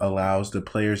also allows the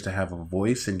players to have a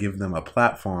voice and give them a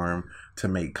platform to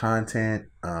make content,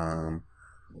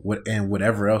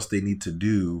 whatever else they need to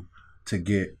do to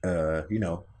get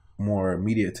more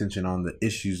media attention on the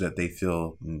issues that they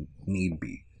feel need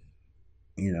be.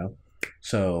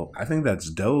 So I think that's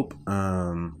dope.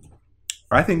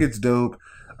 I think it's dope.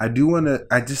 I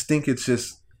just think it's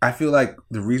just, I feel like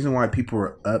the reason why people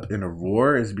are up in a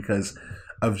roar is because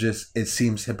of just, it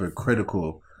seems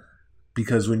hypocritical.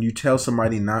 Because when you tell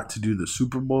somebody not to do the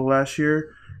Super Bowl last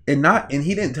year, and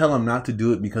he didn't tell him not to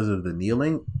do it because of the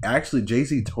kneeling. Actually,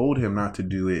 Jay-Z told him not to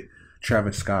do it.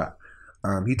 Travis Scott.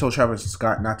 He told Travis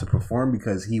Scott not to perform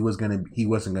because he wasn't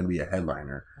gonna be a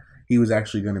headliner. He was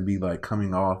actually gonna be like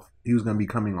coming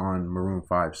on Maroon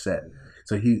 5 set.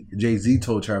 So Jay-Z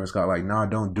told Travis Scott like, nah,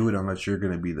 don't do it unless you're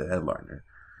gonna be the headliner.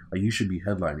 Like, you should be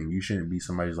headlining. You shouldn't be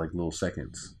somebody's like little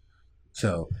seconds.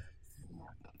 So,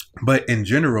 but in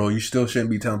general, you still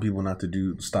shouldn't be telling people not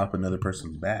to stop another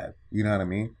person's bad. You know what I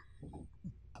mean?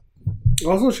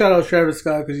 Also, shout out Travis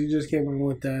Scott because he just came in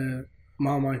with that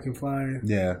Mama I Can Fly.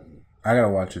 Yeah, I gotta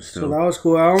watch it still. So that was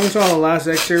cool. I only saw the last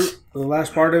excerpt, the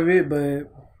last part of it, but it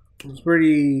was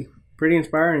pretty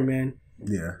inspiring, man.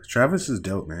 Yeah, Travis is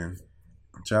dope, man.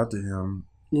 Shout out to him.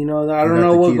 I don't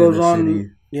know what goes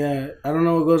on. Yeah, I don't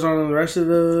know what goes on in the rest of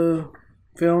the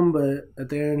film, but at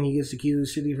the end he gets the key to the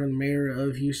city from the mayor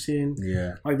of Houston.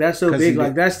 Yeah, like that's so big.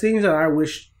 Like that's things that I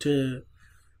wish to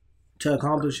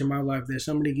accomplish in my life. That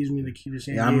somebody gives me the key to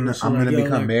San Diego. Yeah, I'm gonna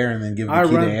become mayor and then give the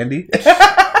key to Andy.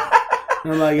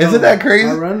 I'm like, isn't that crazy?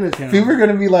 I run the town. People are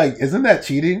gonna be like, isn't that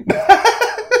cheating? It's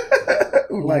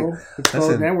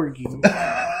called networking.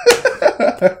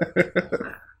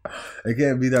 It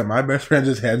can't be that my best friend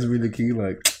just hands me the key.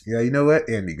 Like, yeah, you know what?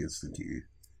 Andy gets the key.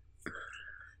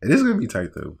 It is gonna be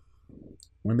tight though.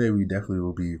 One day we definitely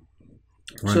will be.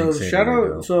 So shout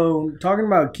out. So talking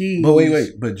about keys. But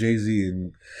wait. But Jay-Z,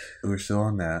 and we're still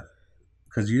on that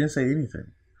because you didn't say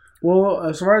anything. Well,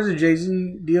 as far as the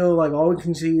Jay-Z deal, like all we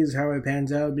can see is how it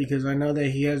pans out, because I know that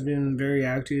he has been very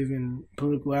active in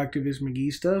political activist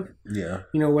McGee stuff. Yeah.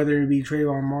 Whether it be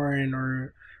Trayvon Martin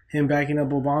or him backing up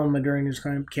Obama during his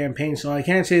campaign. So I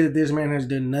can't say that this man has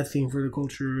done nothing for the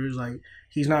culture. It's like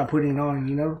he's not putting on,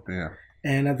 Yeah.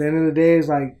 And at the end of the day, it's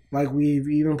like we've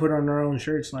even put on our own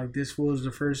shirts, like this fool is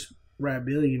the first rap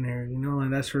billionaire,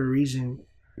 and that's for a reason.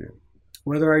 Yeah.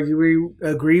 Whether I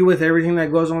agree with everything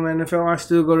that goes on in the NFL, I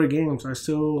still go to games. I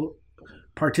still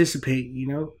participate,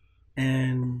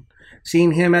 And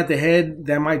seeing him at the head,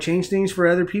 that might change things for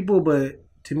other people, but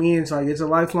to me, it's like it's a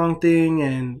lifelong thing.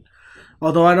 And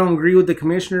although I don't agree with the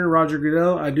commissioner, Roger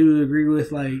Goodell, I do agree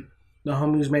with like the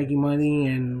homies making money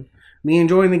and me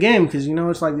enjoying the game because,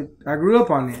 it's like I grew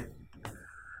up on it.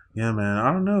 Yeah, man.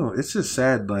 I don't know. It's just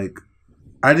sad. Like,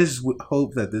 I just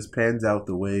hope that this pans out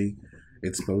the way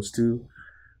it's supposed to,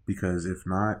 because if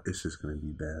not, it's just going to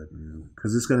be bad, man.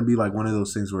 Because it's going to be like one of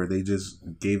those things where they just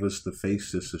gave us the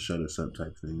face just to shut us up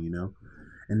type thing,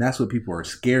 And that's what people are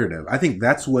scared of. I think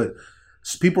that's what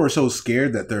people are so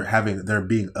scared that they're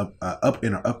being up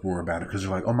in an uproar about it, because they're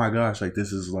like, oh my gosh, like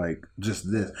this is like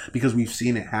just this, because we've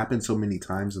seen it happen so many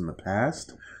times in the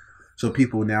past. So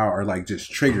people now are like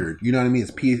just triggered. You know what I mean?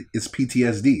 It's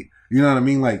PTSD. You know what I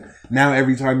mean? Like now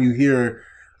every time you hear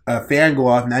a fan go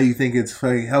off, now you think it's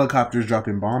like helicopters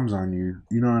dropping bombs on you.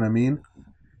 You know what I mean?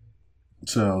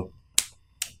 So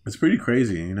it's pretty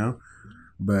crazy,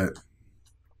 But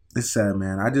it's sad,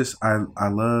 man. I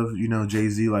love,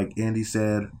 Jay-Z, like Andy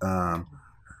said.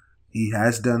 He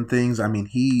has done things. I mean,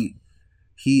 he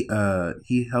he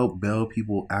helped bail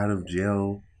people out of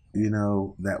jail. You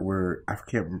know, that were I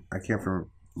can't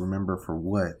remember for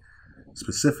what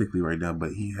specifically right now,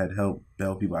 but he had helped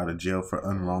bail people out of jail for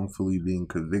unwrongfully being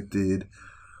convicted.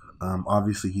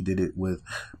 Obviously, he did it with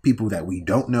people that we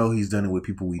don't know. He's done it with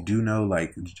people we do know,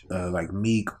 like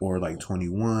Meek or like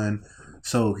 21.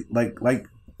 So like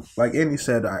Andy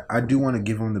said, I do want to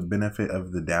give him the benefit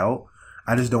of the doubt.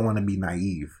 I just don't want to be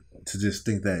naive to just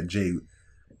think that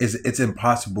it's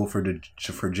impossible for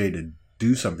Jay to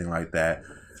do something like that.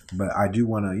 But I do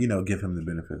want to give him the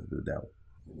benefit of the doubt.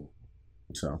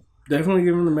 So definitely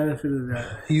give him the benefit of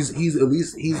that. He's at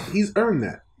least he's earned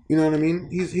that. You know what I mean?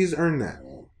 He's earned that.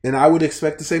 And I would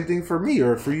expect the same thing for me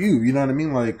or for you. You know what I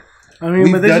mean? Like,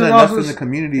 we've but done enough in the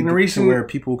community to where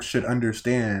people should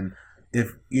understand.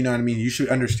 If you know what I mean, you should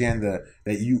understand that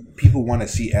people want to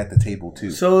see at the table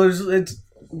too. So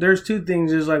there's two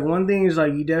things. There's like one thing is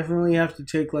like you definitely have to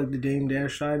take like the Dame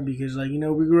Dash side because like we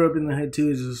grew up in the hood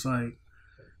too. It's just like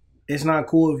it's not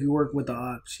cool if you work with the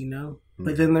ops, Mm-hmm.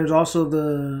 But then there's also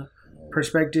the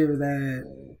perspective that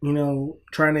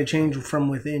trying to change from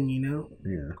within,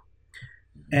 Yeah.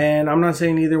 And I'm not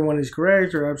saying either one is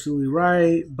correct or absolutely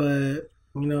right, but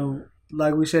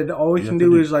like we said, all we can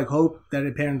do is like hope that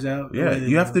it pans out. Yeah,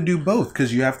 you have to do both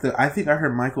because you have to. I think I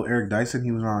heard Michael Eric Dyson.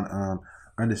 He was on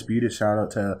Undisputed. Shout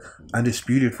out to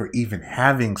Undisputed for even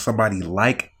having somebody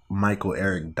like Michael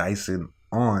Eric Dyson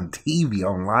on TV,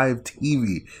 on live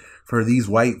TV, for these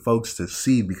white folks to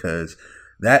see because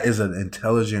that is an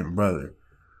intelligent brother,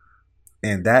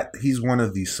 and that he's one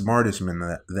of the smartest men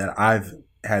that I've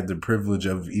had the privilege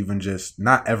of even just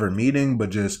not ever meeting, but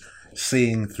just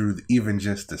seeing through even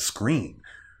just the screen.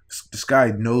 This guy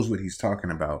knows what he's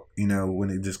talking about, when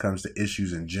it just comes to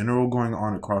issues in general going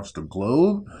on across the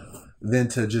globe, than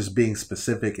to just being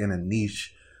specific in a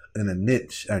niche market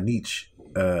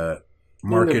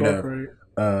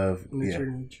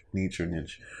niche or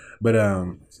niche. But I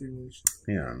mean,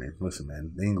 listen,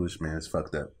 man, the English man is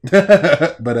fucked up.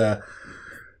 But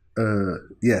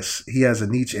yes, he has a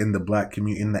niche in the black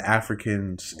community, in the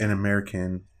Africans in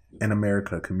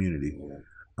America community.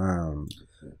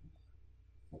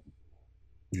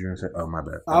 You're gonna say, oh my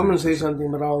bad. I'm gonna say something,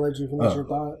 but I'll let you finish your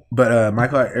thought. But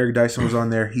Michael Eric Dyson was on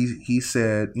there. He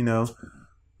said, he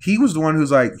was the one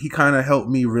who's like, he kind of helped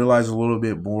me realize a little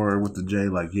bit more with the J.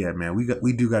 Like, yeah, man, we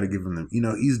do got to give him the,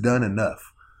 he's done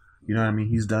enough. You know what I mean?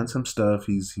 He's done some stuff.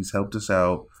 He's helped us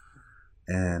out,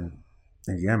 and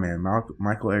yeah, man,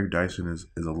 Michael Eric Dyson is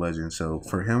a legend. So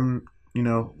for him,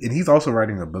 and he's also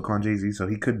writing a book on Jay-Z, so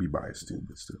he could be biased too.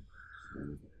 But still,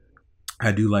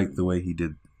 I do like the way he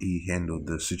handled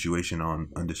the situation on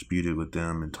Undisputed with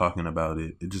them and talking about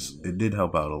it. It did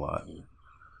help out a lot.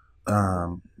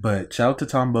 But shout out to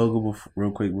Tom Bogle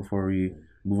real quick before we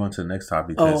move on to the next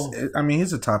topic.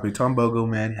 Here's a topic. Tom Bogle,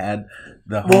 man, had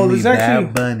the homie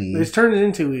Bad Bunny. It's turned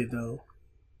into it though.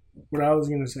 What I was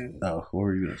gonna say. Oh, what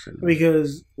were you gonna say?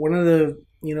 Because one of the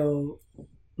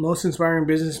most inspiring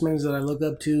businessmen that I look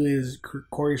up to is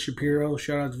Corey Shapiro.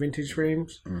 Shout out to Vintage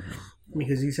Frames. Mm-hmm.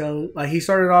 Because he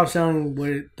started off selling what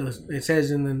it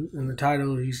says in the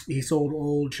title. He sold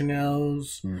old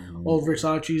Chanel's, mm-hmm. old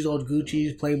Versace's, old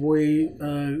Gucci's, Playboy,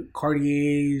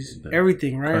 Cartier's,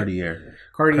 everything, right?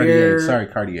 Cartier. Sorry,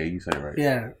 Cartier. You said it right.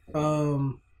 Yeah.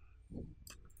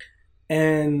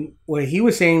 And what he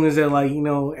was saying is that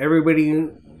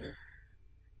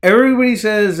everybody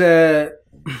says that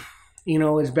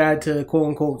it's bad to quote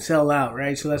unquote sell out,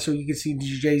 right? So that's what you can see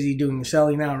Jay-Z doing, the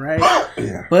selling out, right?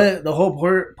 Yeah. But the whole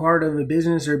part of a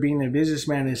business or being a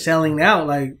businessman is selling out,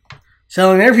 like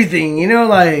selling everything,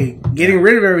 getting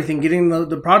rid of everything, getting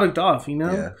the product off,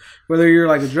 Yeah. Whether you're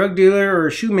like a drug dealer or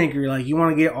a shoemaker, like you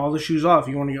want to get all the shoes off,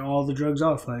 you want to get all the drugs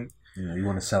off, like. You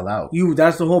want to sell out.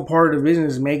 That's the whole part of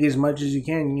business. Make as much as you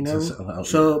can,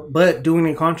 but doing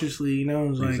it consciously,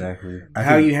 is like exactly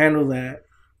how you handle that.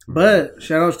 But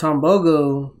shout out to Tom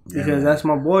Bogo because that's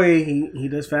my boy. He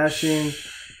does fashion.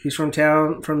 He's from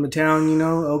the town,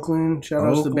 Oakland. Shout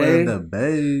out to the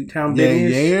Bay. Town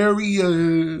business.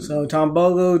 Area. So Tom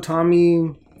Bogo,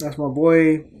 Tommy, that's my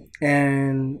boy.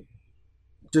 And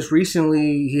just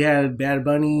recently he had Bad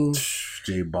Bunny,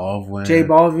 J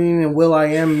Balvin and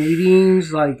will.i.am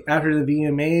meetings like after the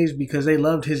VMAs because they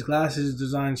loved his glasses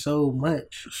design so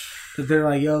much that they're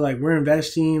like, yo, like we're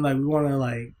investing, like we want to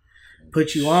like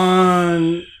put you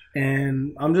on.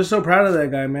 And I'm just so proud of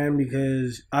that guy, man,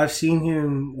 because I've seen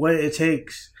him what it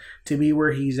takes to be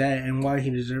where he's at and why he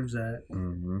deserves that.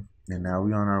 Mm-hmm. And now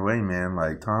we on our way, man.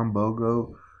 Like Tom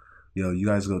Bogo, yo, you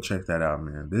guys go check that out,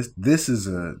 man. This is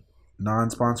a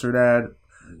non-sponsored ad,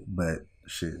 but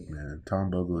shit, man.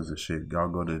 Tom Bogo is a shit. Y'all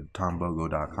go to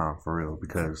tombogo.com for real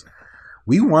because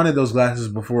we wanted those glasses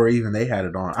before even they had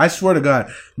it on. I swear to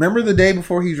God. Remember the day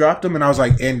before he dropped them and I was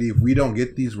like, Andy, if we don't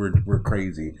get these, we're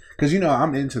crazy. Because,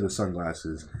 I'm into the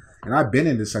sunglasses. And I've been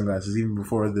into sunglasses even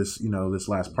before this, this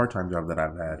last part-time job that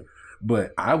I've had.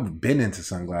 But I've been into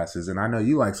sunglasses and I know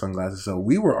you like sunglasses. So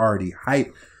we were already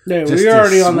hyped. Yeah, we were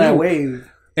already on that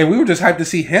wave. And we were just hyped to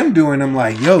see him doing them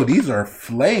like, yo, these are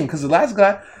flame. Because the last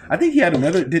guy, I think he had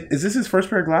another, is this his first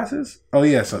pair of glasses? Oh,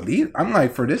 yeah. So these, I'm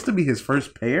like, for this to be his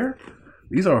first pair,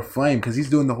 these are flame. Because he's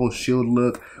doing the whole shield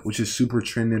look, which is super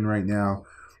trending right now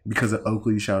because of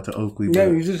Oakley. Shout out to Oakley. Yeah,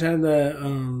 you just had that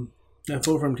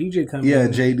fool from TJ coming. Yeah,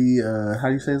 JD, how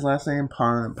do you say his last name?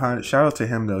 Shout out to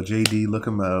him, though. JD, look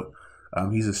him up.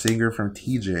 He's a singer from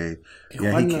TJ.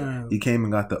 Yeah, he came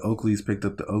and got the Oakleys, picked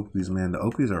up the Oakleys, man. The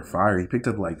Oakleys are fire. He picked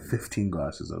up like 15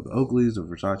 glasses of the Oakleys or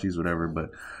Versace's, whatever.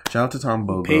 But shout out to Tom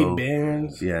Bogo. Paid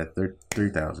bands. Yeah, they're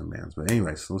 3,000 bands. But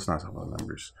anyways, let's not talk about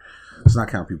numbers. Let's not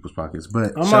count people's pockets.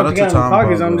 But I'm shout not out to counting Tom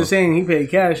pockets. Bogo. I'm just saying he paid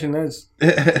cash, and that's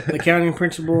accounting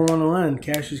principle 101.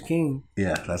 Cash is king.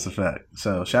 Yeah, that's a fact.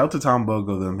 So shout out to Tom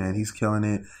Bogo, though, man. He's killing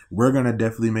it. We're gonna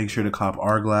definitely make sure to cop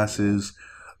our glasses.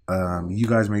 You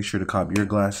guys make sure to cop your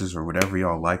glasses or whatever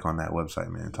y'all like on that website,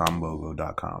 man.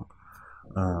 tombogo.com.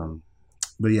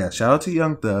 But yeah, shout out to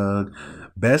Young Thug.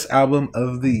 Best album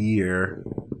of the year.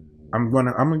 I'm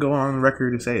gonna go on the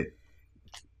record and say it.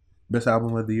 Best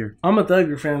album of the year. I'm a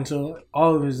Thugger fan, so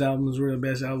all of his albums were the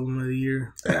best album of the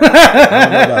year.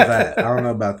 I don't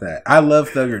know about that. I love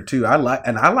Thugger too. I like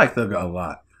Thugger a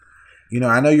lot.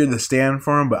 I know you're the stand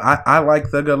for him, but I like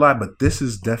Thugger a lot. But this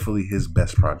is definitely his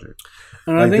best project.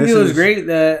 And I think it was great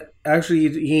that actually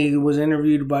he was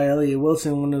interviewed by Elliott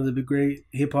Wilson, one of the great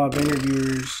hip hop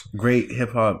interviewers. Great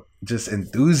hip hop just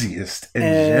enthusiast in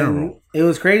general. It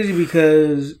was crazy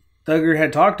because Thugger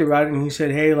had talked about it and he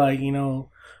said, hey, like,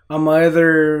 on my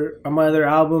other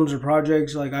albums or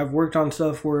projects, like I've worked on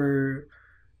stuff where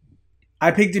I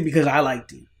picked it because I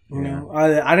liked it.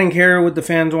 I didn't care what the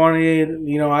fans wanted.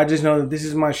 I just know that this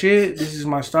is my shit. This is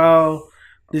my style.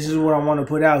 This is what I want to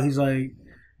put out. He's like,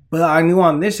 but I knew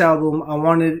on this album I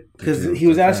wanted, because he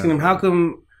was asking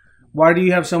him, why do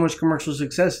you have so much commercial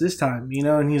success this time?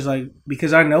 And he's like,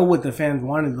 because I know what the fans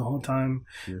wanted the whole time,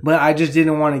 but I just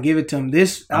didn't want to give it to them.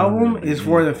 This album is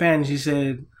for the fans. He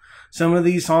said, some of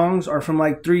these songs are from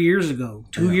like 3 years ago,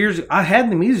 2 years ago. I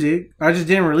had the music. I just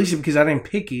didn't release it because I didn't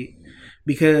pick it.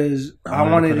 Because I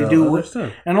wanted to do what,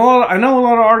 and I know a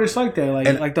lot of artists like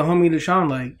that, like the homie Deshaun,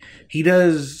 like he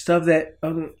does stuff that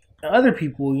other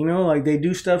people, like they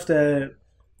do stuff that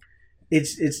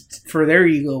it's for their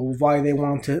ego, why they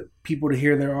want people to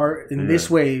hear their art in this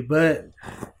way, but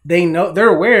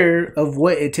they're aware of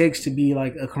what it takes to be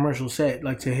like a commercial set,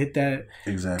 like to hit that,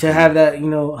 to have that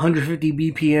 150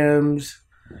 BPMs,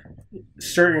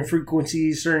 certain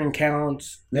frequencies, certain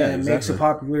counts that makes a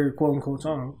popular quote unquote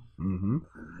song. Mm-hmm.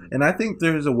 And I think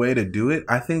there's a way to do it.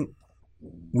 I think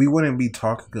we wouldn't be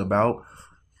talking about.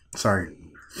 Sorry,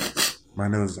 my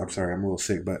nose. I'm sorry, I'm a little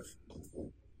sick, but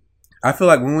I feel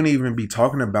like we wouldn't even be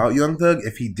talking about Young Thug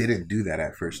if he didn't do that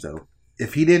at first, though.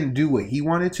 If he didn't do what he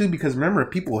wanted to, because remember,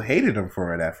 people hated him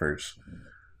for it at first,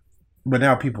 but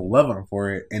now people love him for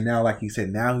it. And now, like he said,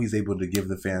 now he's able to give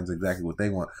the fans exactly what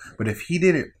they want. But if he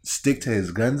didn't stick to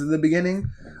his guns in the beginning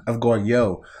of going,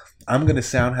 yo, I'm going to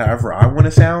sound however I want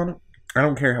to sound. I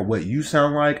don't care what you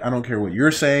sound like. I don't care what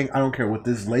you're saying. I don't care what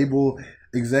this label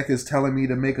exec is telling me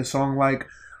to make a song like.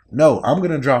 No, I'm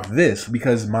going to drop this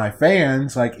because my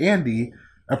fans, like Andy,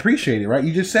 appreciate it, right?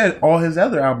 You just said all his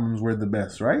other albums were the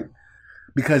best, right?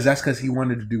 Because he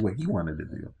wanted to do what he wanted to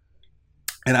do.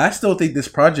 And I still think this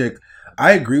project,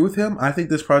 I agree with him. I think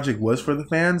this project was for the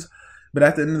fans. But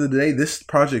at the end of the day, this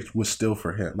project was still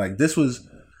for him. Like this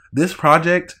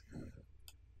project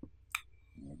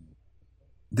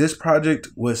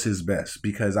was his best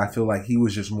because I feel like he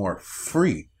was just more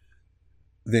free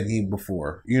than he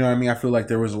before. You know what I mean? I feel like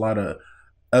there was a lot of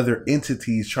other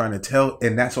entities trying to tell,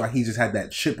 and that's why he just had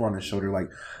that chip on his shoulder. Like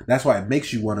that's why it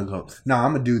makes you want to go, nah,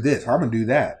 I'm gonna do this, I'm gonna do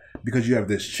that, because you have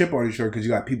this chip on your shoulder because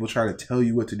you got people trying to tell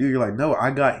you what to do. You're like, no,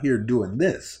 I got here doing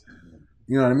this.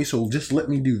 You know what I mean? So just let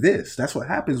me do this. That's what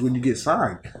happens when you get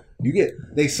signed.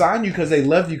 They sign you because they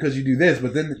love you because you do this,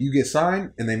 but then you get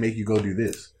signed and they make you go do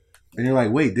this. And you're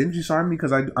like, wait, didn't you sign me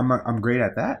because I'm great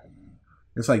at that?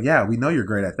 It's like, yeah, we know you're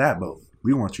great at that, but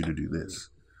we want you to do this.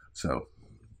 So,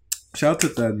 shout out to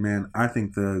Thug, man. I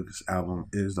think Thug's album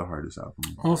is the hardest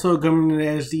album. Also coming to the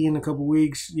SD in a couple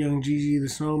weeks, Young Jeezy, The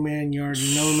Snowman. You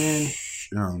already know, man.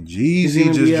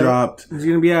 Jeezy just dropped. He's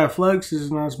gonna be at Flux. This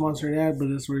is not a sponsored ad, but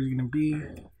that's where he's gonna be.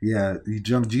 Yeah,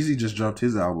 Jeezy just dropped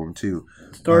his album too.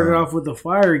 Started off with the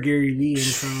fire Gary Vee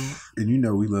intro. And you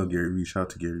know we love Gary Vee. Shout out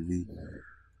to Gary Vee.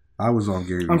 I was on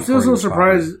Gary Vee. I'm still so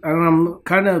surprised, and I'm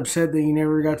kind of upset that you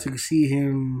never got to see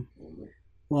him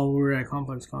while we were at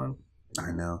Complex Con.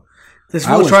 I know. This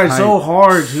fool tried so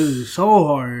hard too, so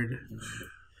hard,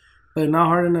 but not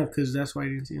hard enough because that's why I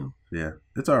didn't see him. Yeah,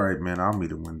 it's all right, man. I'll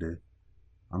meet him one day.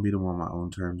 I'll meet him on my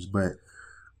own terms. But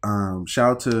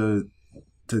shout out to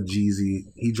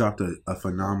Jeezy. He dropped a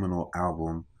phenomenal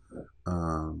album.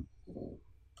 I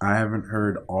haven't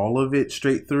heard all of it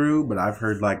straight through, but I've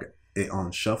heard like it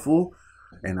on shuffle,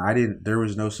 and there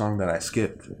was no song that I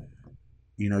skipped.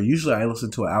 You know, usually I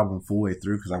listen to an album full way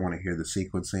through because I want to hear the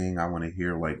sequencing. I want to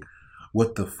hear like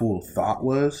what the full thought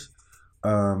was.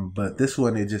 But this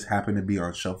one, it just happened to be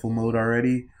on shuffle mode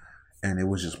already, and it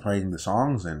was just playing the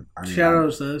songs. And I mean, shout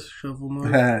outs to us, shuffle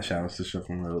mode. Shout outs to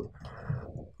shuffle mode.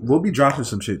 We'll be dropping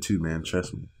some shit too, man.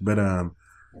 Trust me. But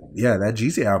yeah, that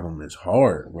Jeezy album is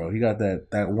hard, bro. He got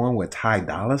that one with Ty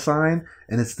Dolla $ign,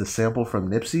 and it's the sample from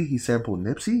Nipsey. He sampled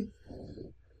Nipsey.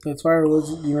 That's fire.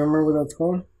 Do you remember what that's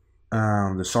called?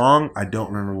 The song, I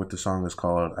don't remember what the song is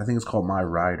called. I think it's called My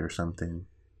Ride or something.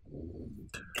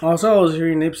 Also, I was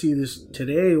hearing Nipsey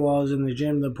today while I was in the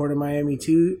gym. The Port of Miami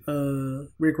 2.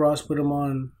 Rick Ross put him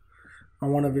on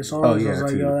one of his songs. Oh, yeah, I was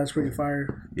like, too. yo, that's pretty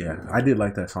fire. Yeah, I did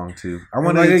like that song too. I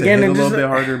wanted it to hit a little bit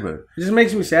harder, but it just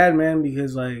makes me sad, man,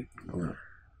 because like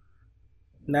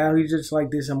now he's just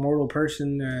like this immortal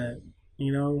person that,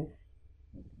 you know.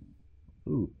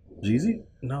 Ooh, Jeezy?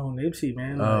 No, Nipsey,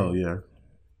 man. Oh, yeah.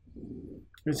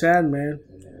 It's sad, man.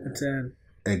 It's sad.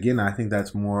 Again, I think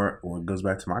that's more. Well, it goes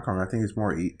back to my comment. I think it's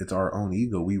more. It's our own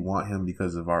ego. We want him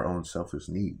because of our own selfish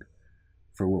need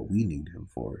for what we need him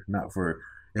for, not for.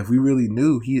 If we really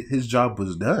knew his job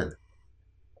was done.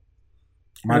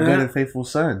 My good and faithful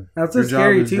son. That's what's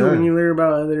scary too when you learn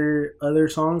about other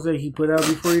songs that he put out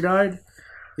before he died.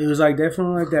 It was like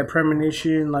definitely like that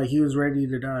premonition, like he was ready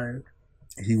to die.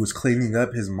 He was cleaning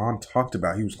up. His mom talked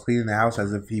about. He was cleaning the house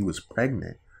as if he was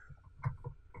pregnant.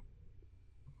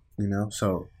 You know,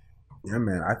 so yeah,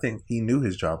 man. I think he knew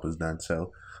his job was done.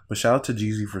 So, but shout out to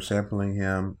Jeezy for sampling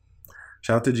him.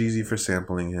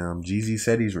 Jeezy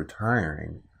said he's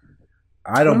retiring.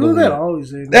 I don't believe that.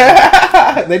 Always say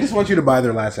that. They just want you to buy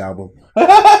their last album.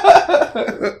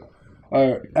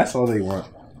 That's all they want.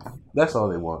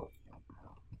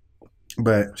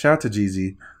 But shout out to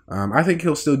Jeezy. I think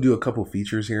he'll still do a couple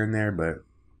features here and there, but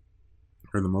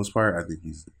for the most part, I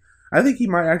think he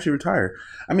might actually retire.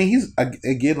 I mean, he's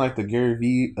again like the Gary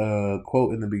Vee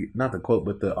quote in the not the quote,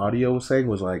 but the audio was saying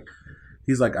was like,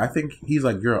 I think he's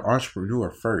like, you're an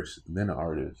entrepreneur first, then an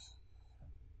artist.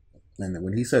 And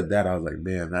when he said that, I was like,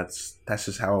 man, that's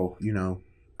just how, you know,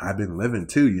 I've been living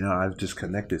too. You know, I've just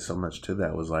connected so much to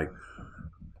that. It was like,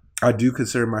 I do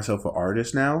consider myself an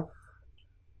artist now,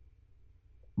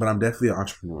 but I'm definitely an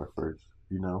entrepreneur first.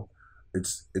 You know,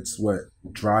 it's what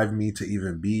drive me to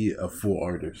even be a full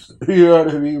artist. You know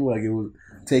what I mean? Like, it was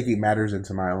taking matters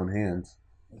into my own hands.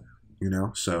 You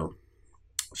know, so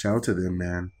shout out to them,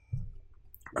 man.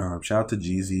 Shout out to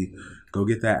Jeezy. Go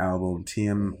get that album,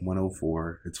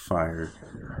 TM104. It's fire.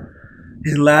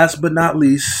 And last but not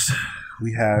least,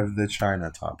 we have the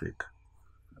China topic.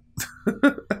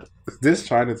 This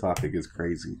China topic is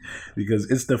crazy because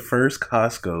it's the first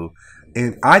Costco,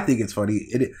 and I think it's funny.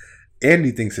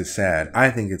 Andy thinks it's sad. I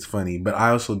think it's funny, but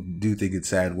I also do think it's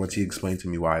sad once he explained to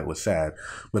me why it was sad.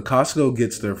 But Costco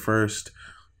gets their first.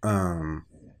 China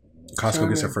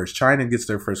gets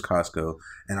their first Costco,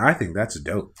 and I think that's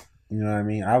dope. You know what I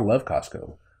mean? I love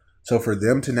Costco. So for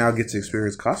them to now get to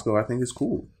experience Costco, I think is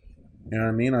cool. You know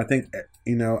what I mean? I think,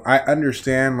 you know, I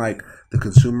understand like the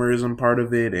consumerism part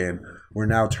of it, and we're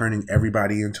now turning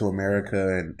everybody into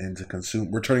America and into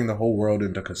consume. We're turning the whole world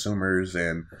into consumers,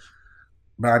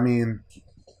 but I mean,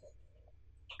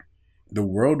 the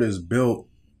world is built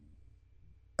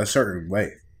a certain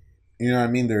way. You know what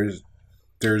I mean? There's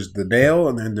the Dale,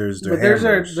 and then there's the. But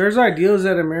there's ideals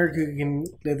that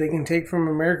they can take from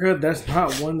America. That's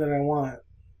not one that I want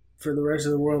for the rest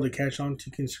of the world to catch on to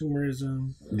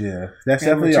consumerism. Yeah, that's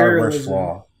definitely our worst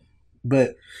flaw.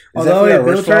 But although it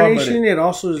built our nation, it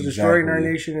also is destroying our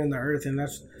nation and the earth, and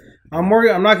that's. I'm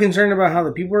not concerned about how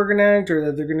the people are going to act or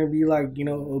that they're going to be like, you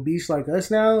know, obese like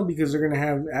us now because they're going to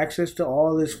have access to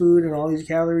all this food and all these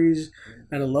calories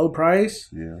at a low price.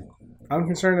 Yeah. I'm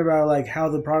concerned about like how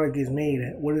the product is made.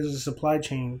 What is the supply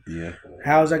chain? Yeah.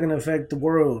 How is that going to affect the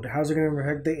world? How is it going to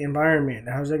affect the environment?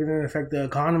 How is that going to affect the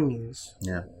economies?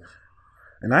 Yeah.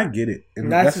 And I get it. And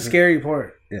that's the scary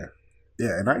part. Yeah.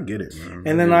 Yeah, and I get it, man.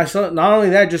 And then I saw, not only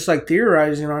that, just like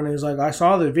theorizing on it, is like I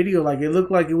saw the video, like it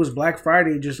looked like it was Black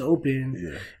Friday just open.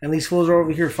 Yeah. And these fools are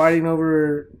over here fighting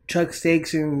over chuck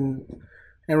steaks and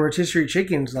rotisserie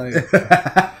chickens. Like,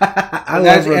 I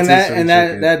love rotisserie chicken.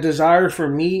 that desire for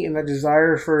meat and that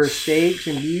desire for steaks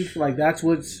and beef, like that's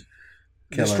what's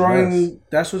destroying.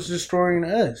 That's what's destroying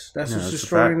us. That's what's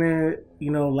destroying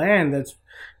the land that's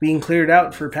being cleared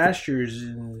out for pastures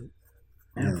and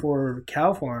for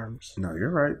cow farms. No, you're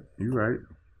right. You're right.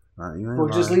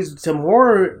 Which just leads to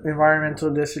more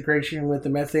environmental desecration with the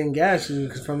methane gas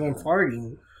from them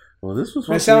farting. Well, this was.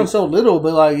 It sounds so little,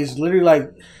 but like it's literally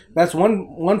like that's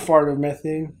one fart of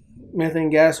methane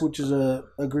gas, which is a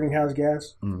greenhouse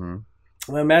gas. Mm-hmm.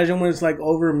 Imagine when it's like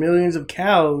over millions of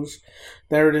cows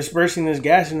that are dispersing this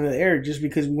gas into the air just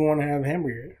because we want to have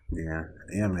hamburger.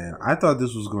 Yeah, man. I thought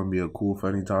this was going to be a cool,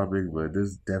 funny topic, but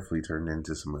this definitely turned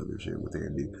into some other shit with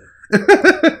Andy.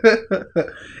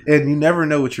 And you never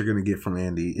know what you're going to get from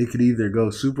Andy. It could either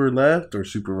go super left or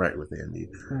super right with Andy.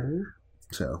 Mm-hmm.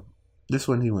 So this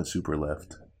one, he went super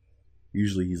left.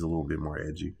 Usually he's a little bit more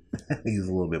edgy. He's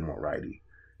a little bit more righty.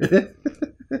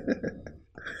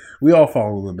 We all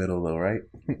fall in the middle, though, right?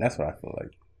 That's what I feel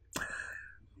like.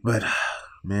 But,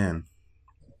 man,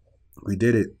 we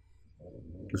did it.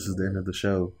 This is the end of the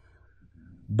show.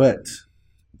 But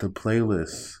the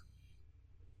playlist,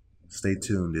 stay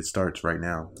tuned. It starts right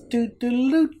now. Do do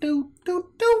do do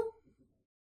do do.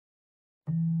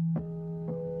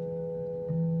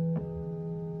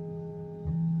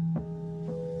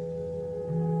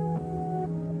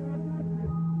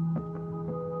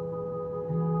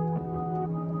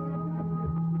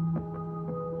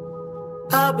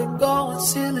 I've been going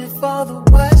silly for the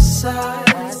west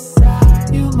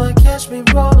side. You might catch me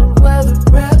rolling where the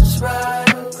reps ride.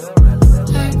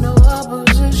 Ain't no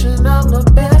opposition, I'm the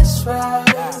best ride.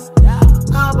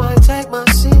 I might take my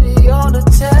city on a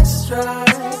test drive.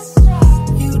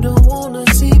 You don't wanna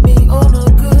see me on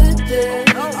a good day.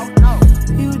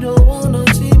 You don't wanna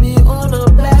see me on a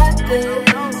bad day.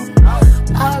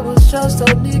 I was just a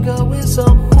nigga with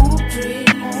some hoop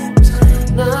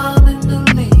dreams. Now I'm in the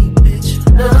league.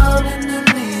 Now I'm in the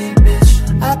league,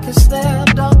 bitch. I can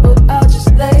stand up, but I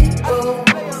just lay low.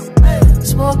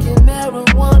 Smoking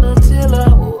marijuana till I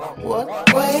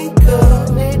wake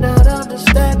up. May not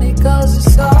understand it cause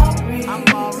it's all real.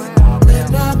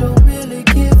 And I don't really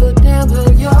give a damn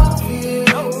how y'all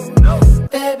feel.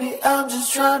 Baby, I'm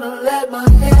just trying to let my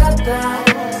hair down.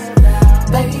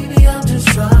 Baby, I'm just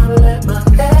trying to let my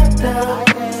hair down.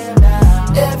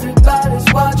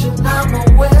 Everybody's watching, I'm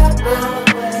aware now.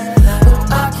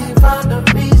 I can't find a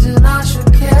reason I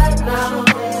should care now.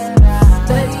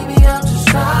 Baby, I'm just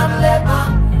trying to let my...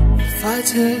 If I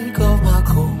take off my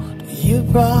coat, do you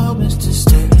promise to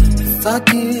stay? If I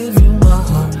give you my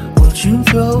heart, would you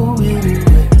throw it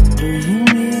away? Do you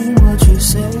mean what you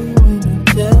say when you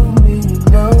tell me you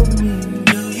love me?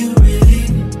 Do you really?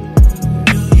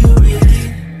 Do you really?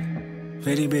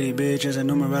 Bitty bitty bitch, as a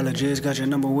numerologist, got your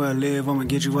number where I live. I'ma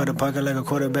get you out of pocket like a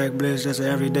quarterback blitz. That's an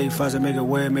everyday faucet, make it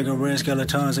wet, make it red.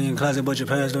 Skeletons in your closet, but your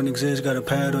past don't exist. Got a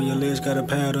pad on your list, got a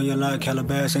pad on your lot.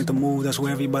 Calabas ain't the move, that's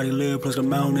where everybody live. Plus the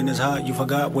mountain is hot, you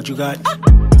forgot what you got.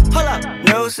 Hold up,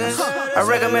 nuisance. I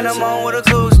recommend I'm on with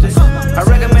acoustics. I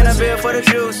recommend a beer for the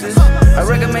juices. I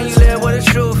recommend you live where the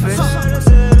truth is.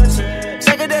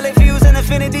 Psychedelic views and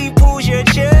infinity pools your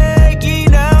check, you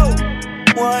know.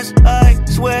 Once I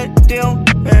sweat them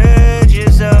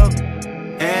edges out.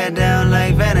 Head down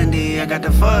like vanity. I got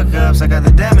the fuck ups, I got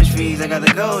the damage fees, I got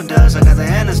the gold dust, I got the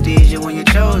anesthesia when you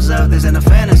chose up. This ain't a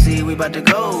fantasy, we about to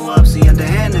go up. See,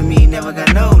 underhanded me, never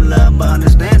got no love, but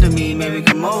understanding me, maybe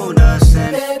can mold us.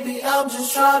 And baby, I'm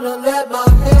just trying to let my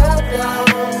hair down.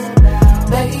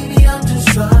 Baby, I'm just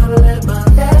trying to let my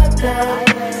hair down.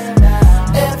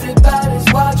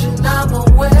 Everybody's watching, I'm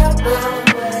aware now.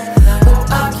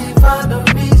 But I can't find a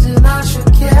reason I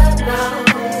should care now.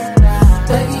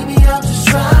 Baby, I'm just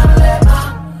trying to let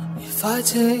my... If I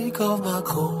take off my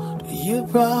coat, do you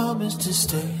promise to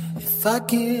stay? If I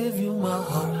give you my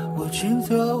heart, would you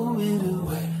throw it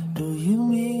away? Do you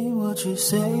mean what you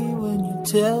say when you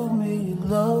tell me you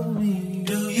love me?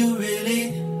 Do you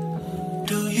really?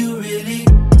 Do you really?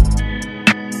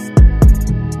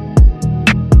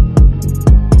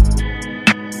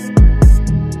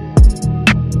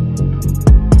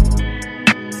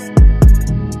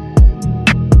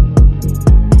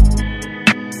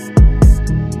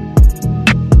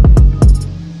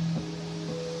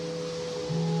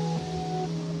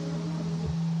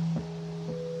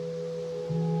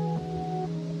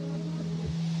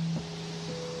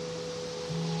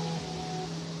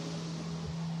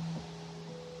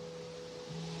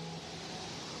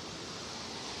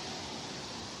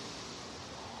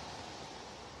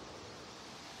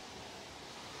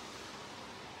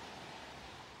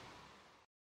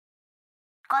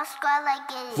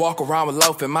 Walk around with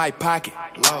loaf in my pocket.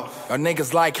 Your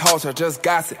niggas like hoes or just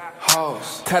gossip.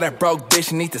 Tell that broke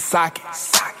bitch you need to sock it.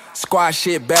 Squad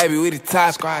shit, baby, we the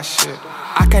top. Squad shit.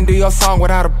 I can't do your song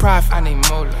without a profit. I need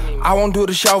moolah. I won't do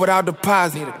the show without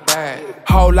deposit. Need a bag.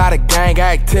 Whole lot of gang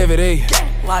activity.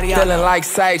 Feeling like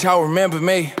Sage, ho, remember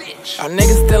me. Y'all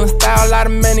niggas still in style, a lot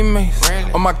of mini-me's.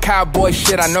 On my cowboy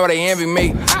shit, I know they envy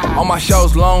me. On my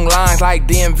shows, long lines like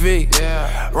DMV.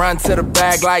 Run to the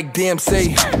bag like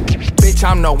DMC. Bitch,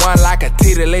 I'm the one like a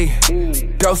Tita Lee.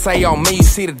 Don't say on me, you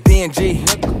see the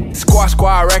DNG.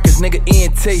 Squad records, nigga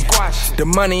ENT. The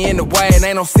money in the way, and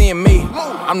ain't no seeing me.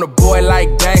 I'm the boy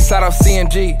like Dang, shout out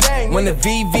CMG. When the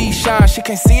VV shine, she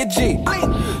can't see a G.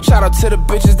 Shout out to the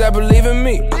bitches that believe in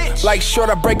me. Like short,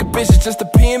 I break a bitch just to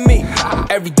P and me.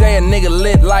 Every day a nigga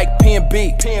lit like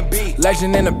PNB.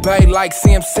 Legend in the bay like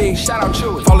CMC. Shout out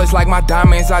you. Flawless like my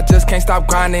diamonds, I just can't stop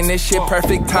grinding. This shit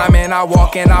perfect timing. I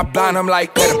walk and I blind them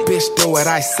like let a bitch do it.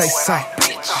 I say so.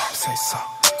 Say so.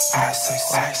 I say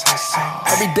so.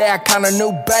 Every day I count a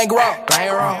new bankroll.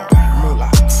 Moolah.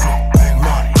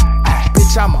 Money.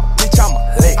 Bitch, I'm a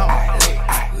lick.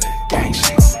 Gang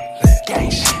shit.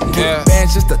 Get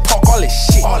bands just to talk all this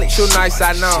shit. Too nice,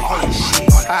 I know.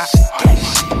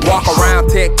 Walk around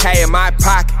 10K in my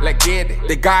pocket. Let's get it.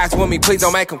 The guys with me, please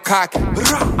don't make them cocky.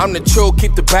 I'm the truth,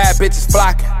 keep the bad bitches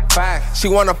flocking. She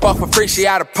wanna fuck for free, she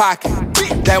out of pocket.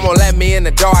 They won't let me in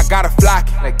the door, I gotta flock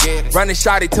it. Running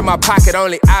shawty to my pocket,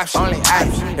 only option.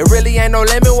 It really ain't no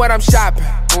limit what I'm shopping.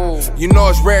 You know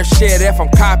it's rare shit if I'm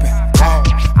copping.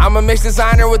 I'm a mixed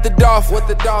designer with the Dolph.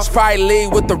 Sprite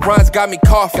lead with the runs, got me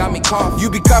coughing. You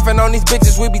be cuffing on these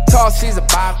bitches, we be tossing. She's a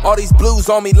bop. All these blues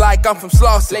on me like I'm from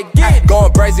Slauson.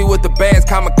 Going crazy with the bands,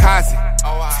 kamikaze.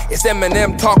 It's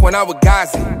Eminem talk when I with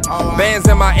Gazi. Bands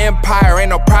in my empire, ain't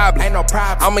no problem.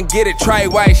 I'ma get it trade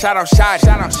way, shout out Shotty.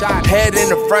 Head in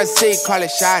the front seat, call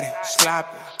it Shotty.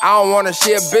 I don't wanna,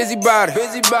 she a busybody.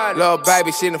 Little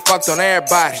baby, she done fucked on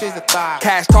everybody. She's the thought.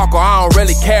 Cash talker, I don't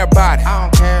really care about it.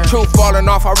 Truth falling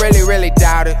off, I really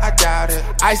doubt it.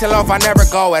 Ice and loaf, I never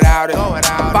go without it.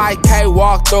 5K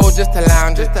walk through just to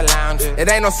lounge it. It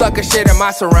ain't no sucker shit in my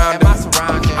surroundings.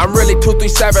 I'm really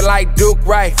 237 like Duke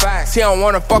Ray. She don't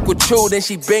wanna fuck with you, then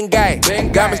she been gay.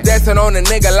 Got me dancing on a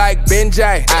nigga like Ben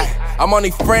J. I'm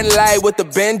only friendly with the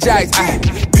Ben J's.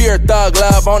 Pure thug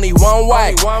love, only one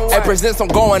way. And presents I'm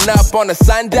going up on a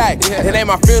Sunday. It ain't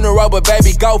my funeral, but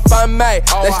baby, go fund me.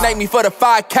 They snake me for the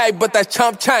 5K, but that's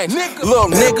chump change. Little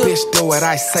nigga. Bitch, do what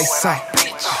I say so.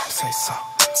 Say so.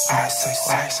 I say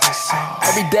so.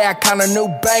 Every day I count a new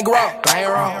bankroll.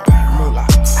 Moolah.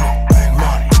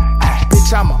 Money.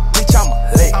 Bitch, I'm a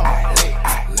lick.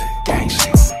 Gang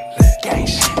shit.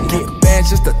 Get bands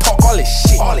just to talk all this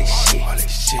shit. Gang shit.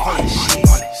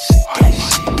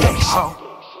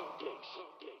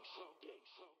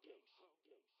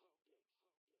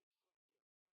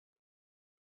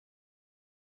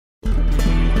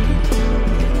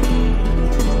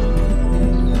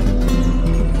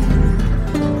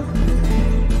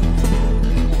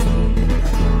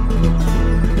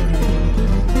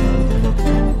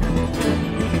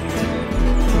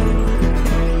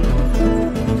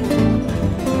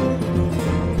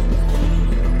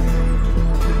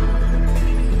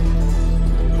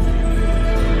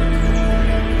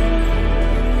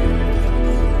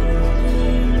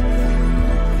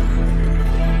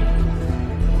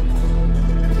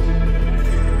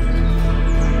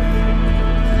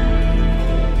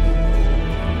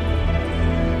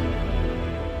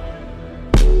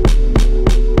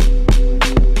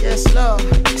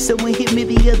 Someone hit me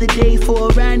the other day for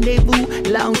a rendezvous.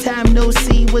 Long time no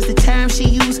see was the time she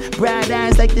used. Bright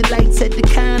eyes like the lights at the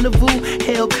carnival.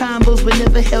 Held combos but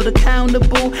never held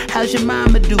accountable. How's your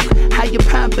mama do? How your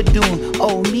papa doing?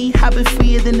 Oh, me, I've been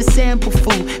freer than the sample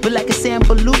food. But like a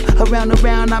sample loop, around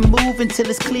I move until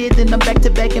it's clear. Then I'm back to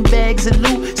back in bags of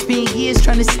loot. Spend years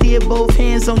trying to steer both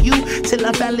hands on you. Till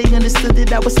I finally understood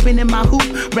that I was spinning my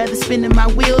hoop. Rather spinning my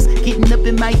wheels, getting up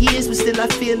in my years. But still I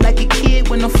feel like a kid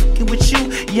when I'm fucking with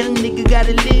you. Young nigga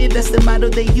gotta live, that's the motto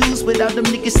they use. Without them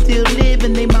niggas still live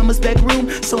in they mama's back room.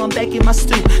 So I'm back in my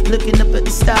stoop, looking up at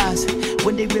the stars.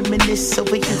 When they reminisce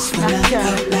over you. That's when I go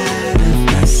loud of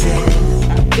myself.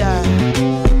 God.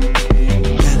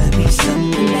 Gotta be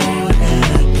something more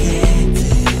that I can't do.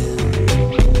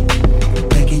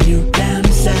 Breaking you down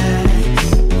to size.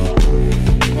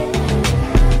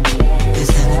 There's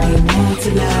gotta be more to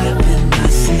life than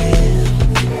myself.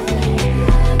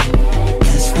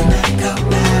 That's when I go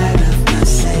loud of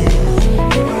myself.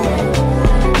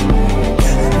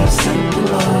 Gotta be something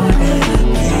more that I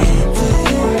can't do.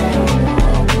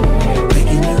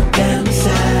 Breaking you down to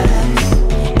size.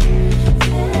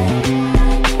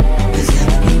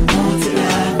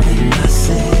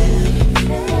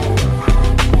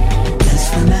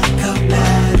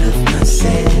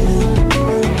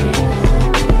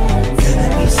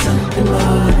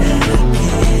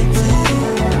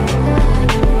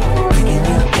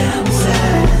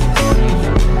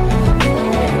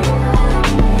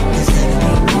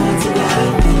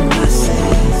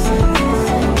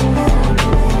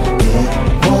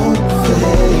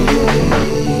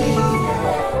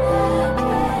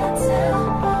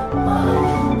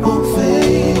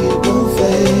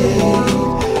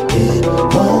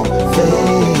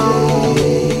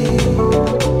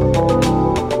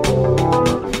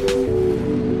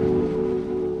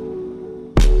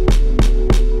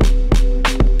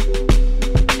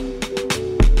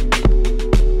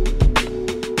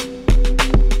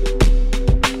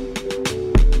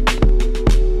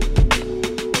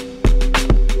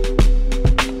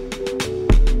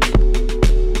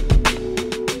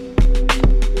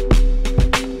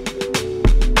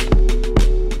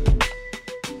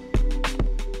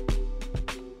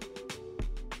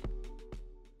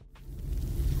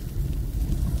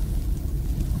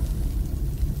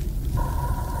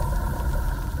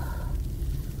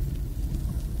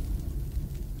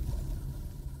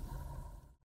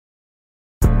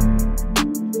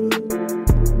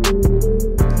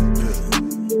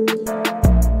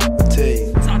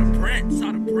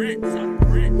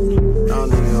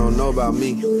 about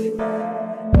me.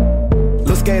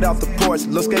 Lil Skate off the porch,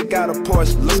 Lil Skate got a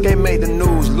Porsche. Lil Skate made the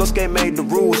news, Lil Skate made the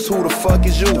rules. Who the fuck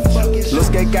is you? Lil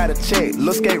Skate got a check,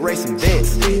 Lil Skate racing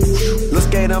bets. Lil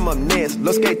Skate, I'm up next,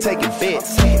 Lil Skate taking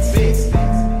bets.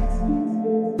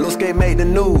 Lil Skate made the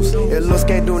news. If Lil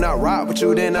Skate do not rock with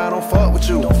you, then I don't fuck with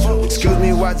you. Excuse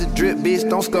me, watch it drip, bitch,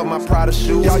 don't scuff my Prada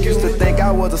shoes. Y'all used to think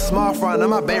I was a smart fry, now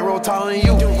my bankroll taller than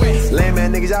you. Lame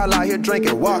man niggas, y'all out here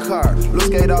drinking, walk hard. Lil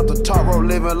Skate off the top road,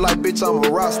 living like, bitch, I'm a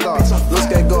rock star. Lil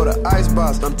Skate go to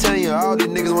Icebox, I'm telling you, all these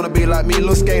niggas wanna be like me.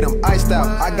 Lil Skate, I'm iced out.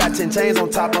 I got 10 chains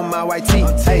on top of my white tee.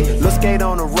 Hey, Lil Skate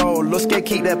on the road, Lil Skate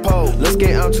keep that pole. Lil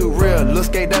Skate, I'm too real, Lil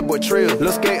Skate, that boy trill.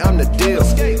 Lil Skate, I'm the deal.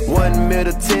 1 mil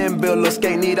to 10 bill, Lil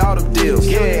Skate need all them deals.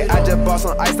 Yeah, I just bought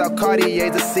some iced out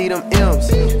Cartier to see them M's.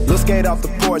 Lil Skate off the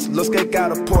porch, Lil Skate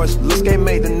got a Porsche. Lil Skate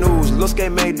made the news, Lil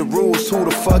Skate made the rules. Who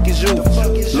the fuck is you?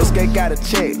 Lil Skate got a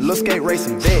check, Lil Skate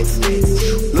racing bets.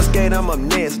 Lil Skate, I'm up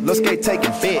next, Lil Skate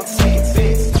taking bets.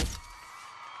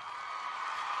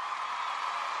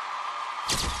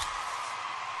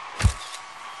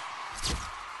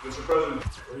 Mr. President,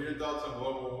 what are your thoughts on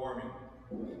global warming?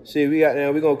 Shit, we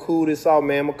gonna cool this off,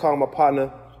 man. I'm gonna call my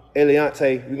partner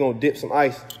Eliante. We gonna dip some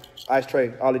ice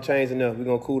tray, all the chains in there. We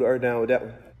gonna cool the earth down with that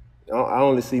one. I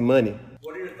only see money.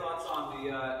 What are your thoughts on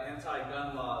the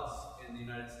anti-gun laws in the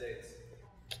United States?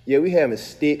 Yeah, we having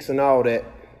sticks and all that.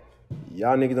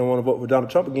 Y'all niggas don't want to vote for Donald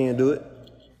Trump again, do it?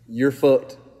 You're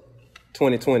fucked.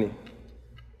 2020.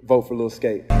 Vote for Lil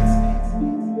Skate.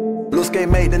 Lil Skate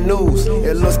made the news.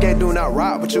 If Lil Skate do not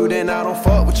rock with you, then I don't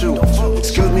fuck with you.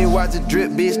 Excuse me, watch it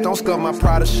drip, bitch, don't scuff my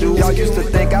Prada shoes. Y'all used to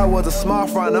think I was a smart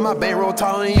fry, now my bankroll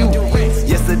taller than you.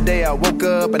 Yesterday I woke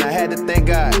up and I had to thank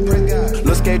God.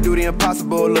 Lil Skate do the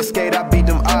impossible, Lil Skate I beat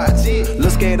them odds.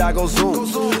 Lil Skate I go zoom,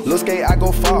 Lil Skate I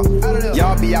go far.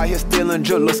 Y'all be out here stealing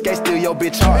drill, Lil Skate steal your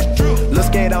bitch heart. Lil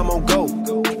Skate I'm on go,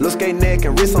 Lil Skate neck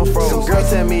and wrist on froze. Girl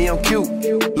tell me I'm cute,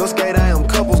 Lil Skate I am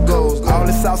couples goals. All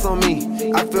this sauce on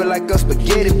me, I feel like a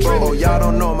spaghetti bro. Oh, y'all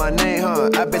don't know my name, huh?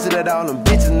 I bet you that all them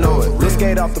bitches know it. Lil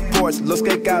Skate off the porch, Lil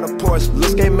Skate got a Porsche. Lil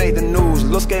Skate made the news,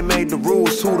 Lil Skate made the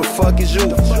rules. Who the fuck is you?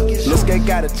 Lil Skate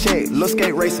got a check, Lil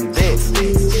Skate racing bets.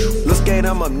 Lil Skate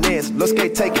I'm up next, Lil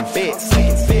Skate taking bets.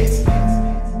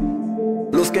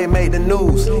 Lil Skate made the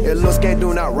news. If Lil Skate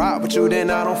do not rock with you, then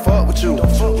I don't fuck with you.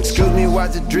 Excuse me,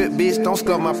 watch it drip, bitch, don't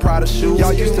scuff my Prada shoes.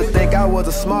 Y'all used to think I was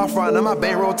a smart fry, now my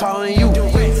bankroll taller than you.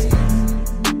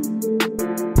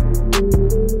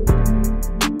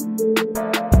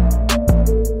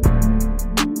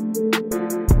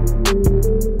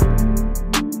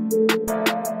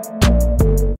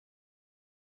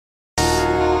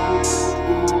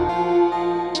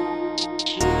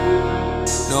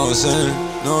 Know what I'm saying?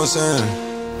 Know what I'm saying?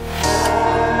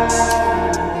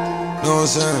 Know what I'm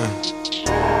saying?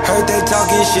 Heard they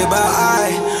talking shit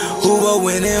about who will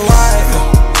win and why.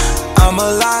 I'm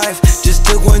alive, just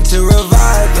took one to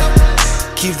revive.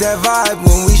 Keep that vibe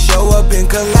when we show up and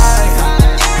collide.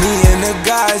 Me and the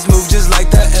guys move just like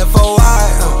the FOI.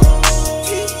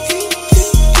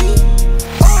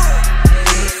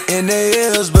 In the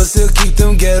hills, but still keep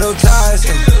them ghetto ties.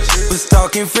 Was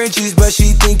talking Frenchies, but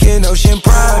she thinking Ocean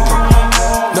Prime.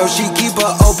 No, she keep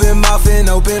her open mouth and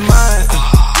open mind.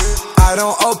 I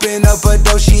don't open up a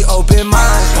door, she open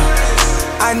mine.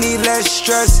 I need less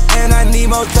stress and I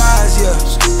need more ties, yeah.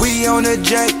 We on a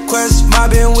jet quest,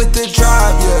 mobbing with the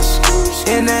tribe, yes.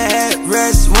 In the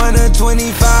headrest, 1 of 25,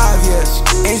 yes.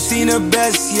 Ain't seen the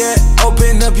best yet,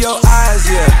 open up your eyes,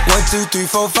 yeah. 1, 2, 3,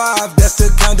 4, 5, that's the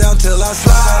countdown till I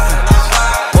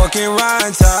slide. Walking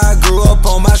rhymes, how I grew up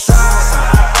on my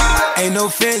side. Ain't no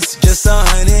fence, just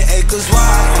 100 acres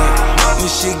wide. When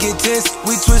shit get tense,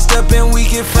 we twist up and we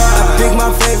get fly. I pick my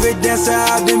favorite dancer,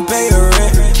 I didn't pay her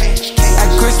rent. At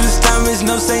Christmas time, it's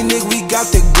no say, Nick, we got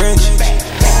the Grinch.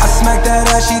 I smacked that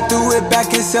ass, she threw it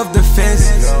back in self-defense.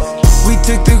 We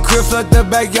took the crib, flood the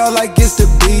backyard like it's the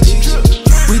beach.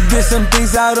 We did some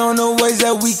things out on the ways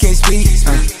that we can't speak.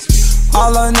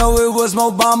 All I know, it was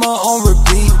Obama on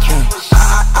repeat.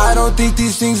 I don't think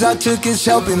these things I took is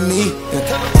helping me.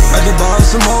 Had to borrow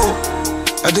some more,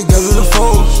 had to gather the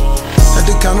foes, had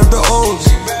to count up the O's,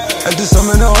 had to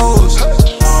summon the O's.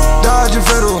 Dodging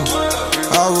federal,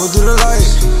 I roll through the light,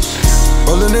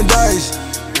 rolling the dice,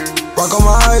 rock on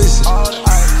my eyes,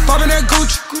 popping that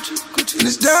Gucci, and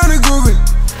it's down and groovy.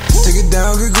 Take it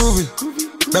down, get groovy.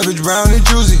 Bad bitch brown and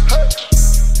juicy.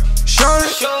 Sean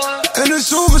it, and the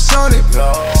supersonic.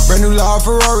 Brand new loud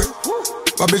Ferrari.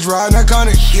 My bitch riding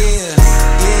iconic. Yeah,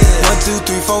 yeah. 1, 2,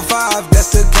 3, 4, 5.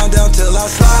 That's the countdown till I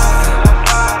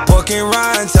slide. Walking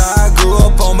rhymes, how I grew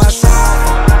up on my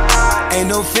side. Ain't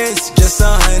no fence, just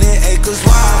 100 acres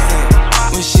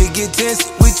wide. When shit get tense,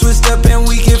 we twist up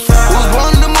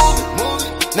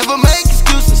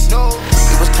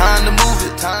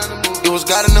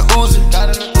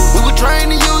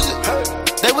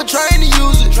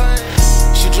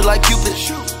like Cupid.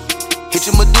 Hit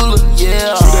your medulla,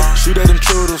 yeah. Shoot at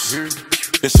intruders.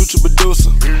 Then shoot your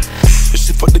producer. If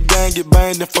she fuck the gang, get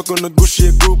banged, then fuck on the Gucci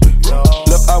and groupie.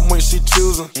 Left eye when she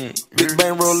choosing. Big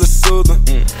bang roll is soothing.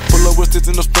 Pull up with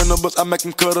sticks in the sprinter, but I make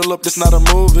him cuddle up, this not a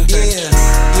movie. Yeah.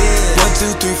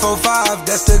 1, 2, 3, 4, 5,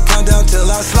 that's the countdown till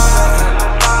I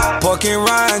slide. Parking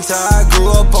Ryan till I grew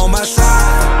up on my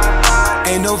side.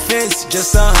 Ain't no fence,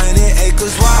 just 100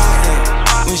 acres wide.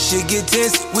 When shit get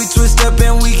tense, we twist up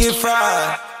and we get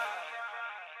fried.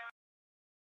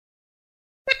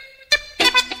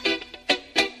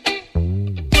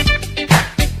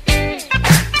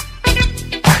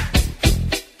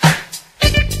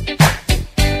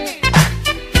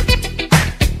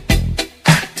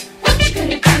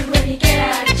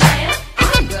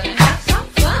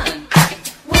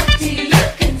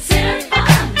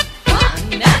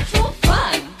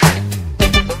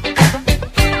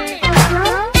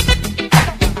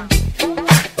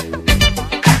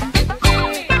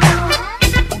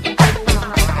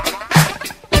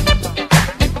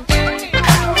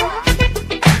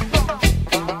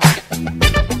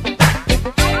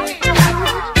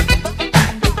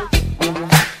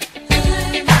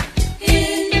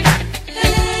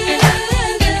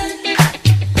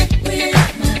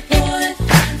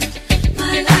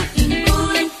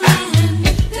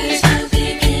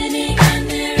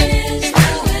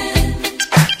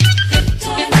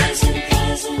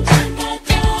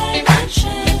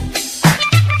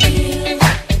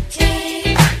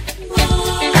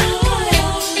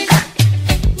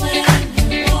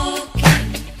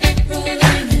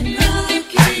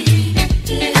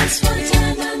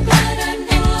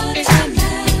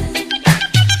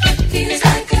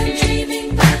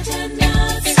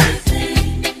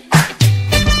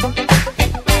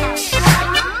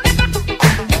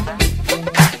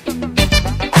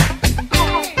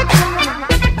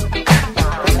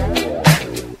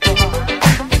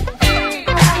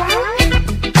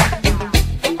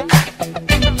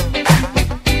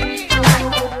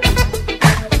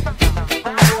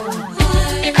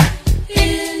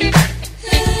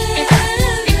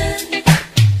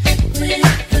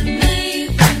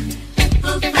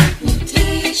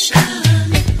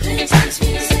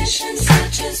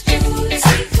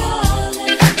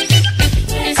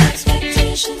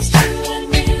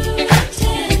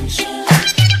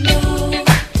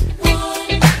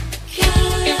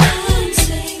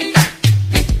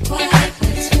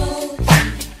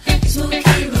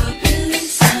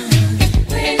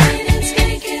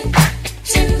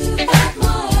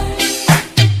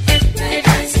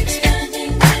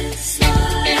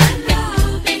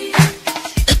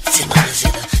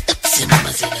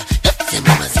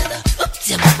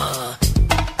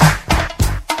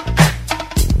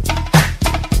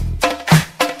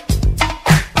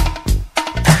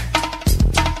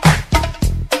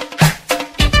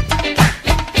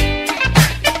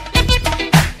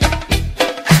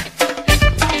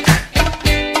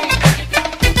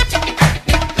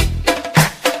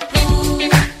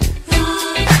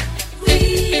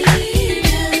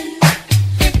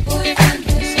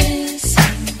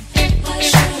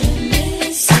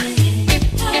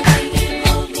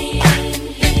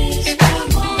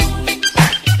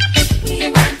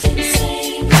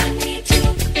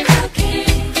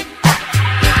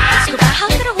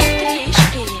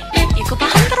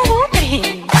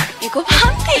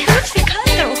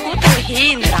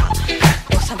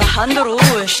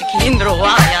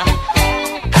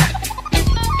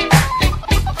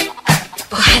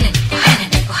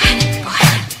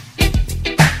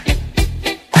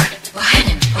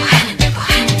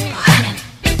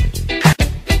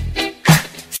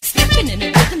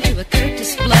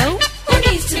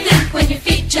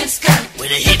 Just go.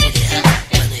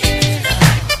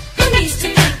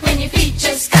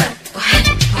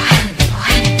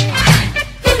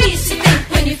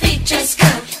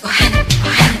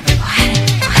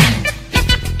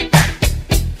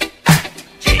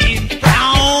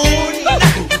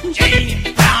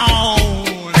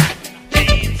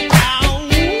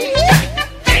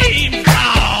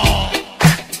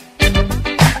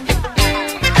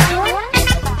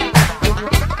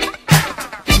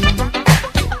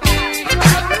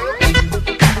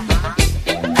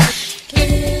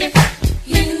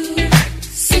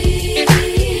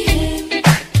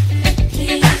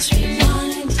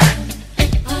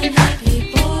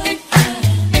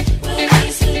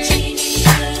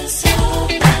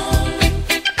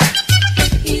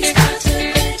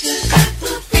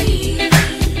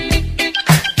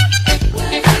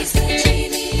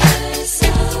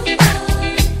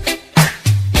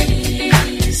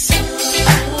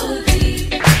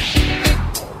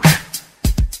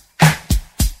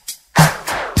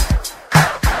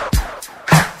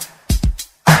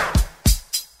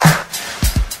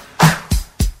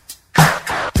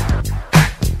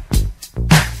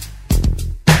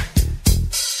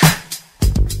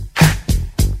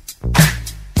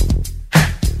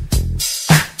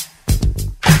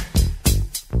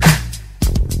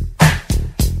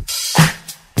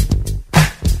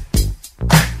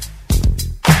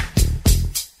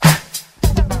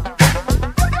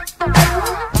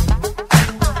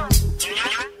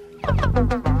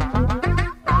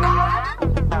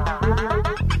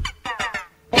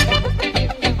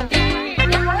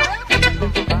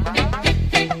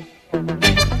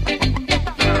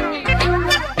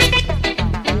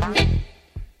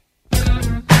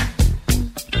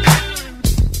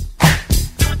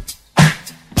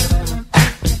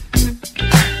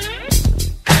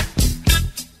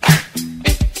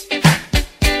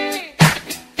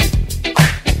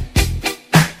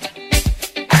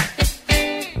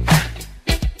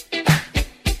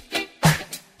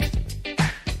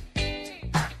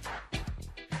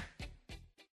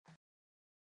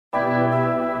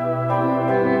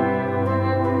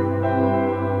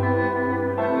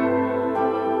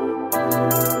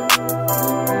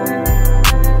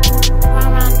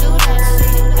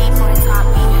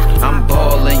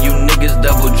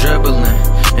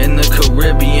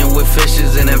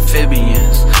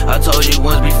 amphibians. I told you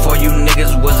once before, you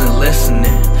niggas wasn't listening.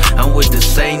 I'm with the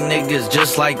same niggas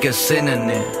just like a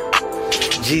synonym.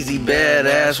 Jeezy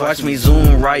badass, watch me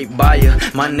zoom right by ya.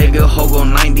 My nigga Hogo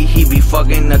 90, he be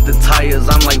fucking up the tires.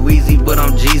 I'm like Weezy, but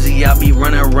I'm Jeezy. I be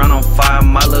running around on fire.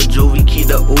 My little Juvie keep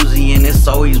the Uzi, and it's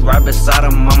always right beside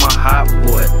him. I'm a hot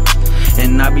boy,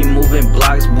 and I be moving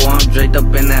blocks, boy. I'm draped up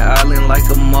in that island like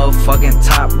a motherfucking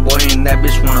top boy. And that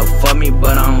bitch wanna fuck me,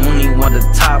 but I only want the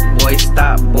top boy.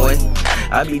 Stop, boy.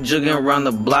 I be jugging around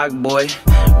the block, boy.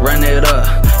 Run it up,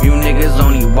 you niggas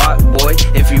only walk, boy.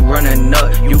 If you run a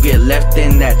nut, you get left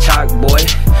in that chalk, boy.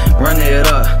 Run it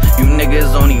up, you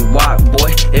niggas only walk,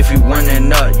 boy. If you run a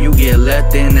nut, you get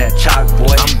left in that chalk,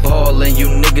 boy. I'm ballin', you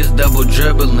niggas double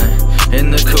dribbling.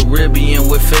 In the Caribbean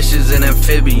with fishes and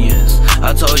amphibians.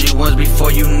 I told you once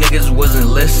before, you niggas wasn't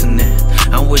listening.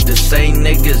 I'm with the same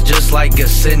niggas just like a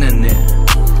synonym.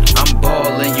 I'm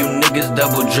ballin', you niggas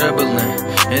double dribbling.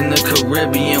 In the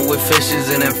Caribbean with fishes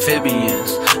and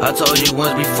amphibians. I told you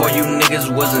once before, you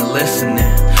niggas wasn't listening.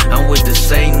 I'm with the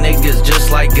same niggas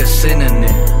just like a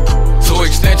synonym. 2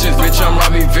 extensions, bitch, I'm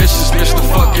Robbie Vicious, Mr.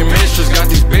 Fucking Mistress. Got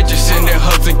these bitches in their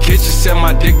hubs and kitchens, said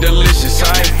my dick delicious.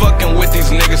 I ain't fucking with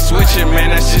these niggas switching,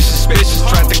 man, that shit suspicious.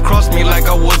 Tried to cross me like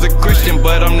I was a Christian,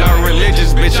 but I'm not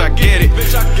religious, bitch, I get it.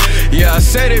 Yeah, I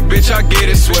said it, bitch, I get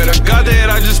it. Swear to God that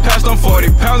I just passed on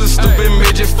 40 pounds of stupid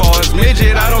midget. Far as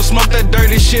midget, I don't smoke that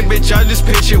dirty shit, bitch, I just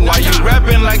pitch it. Why you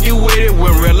rapping like you with it,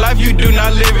 when real life you do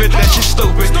not live it, that shit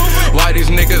stupid. Why these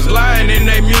niggas lying in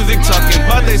their music, talking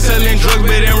about they selling drugs,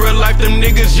 but in real life them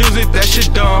niggas use it, that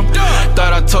shit dumb.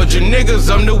 Thought I told you niggas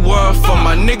I'm the one. For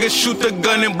my niggas shoot the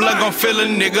gun and blood gon' fill a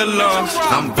nigga lungs.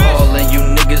 I'm ballin', you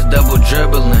niggas double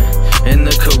dribbling. In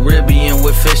the Caribbean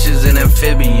with fishes and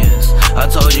amphibians. I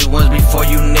told you once before,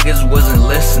 you niggas wasn't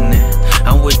listening.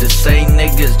 I'm with the same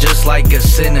niggas just like a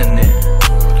synonym.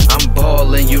 I'm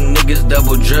ballin', you niggas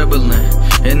double dribbling.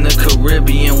 In the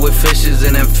Caribbean with fishes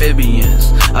and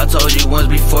amphibians. I told you once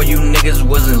before, you niggas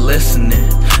wasn't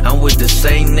listening. I'm with the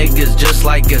same niggas just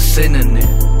like a synonym.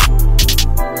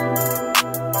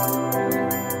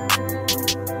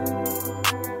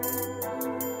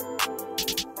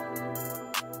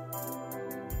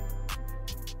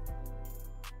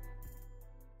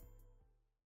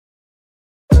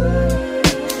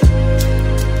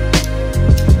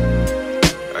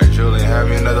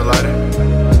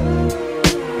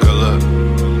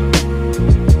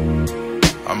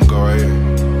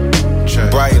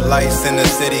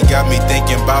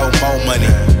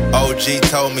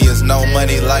 Told me it's no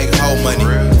money like hoe money.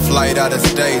 Flight out of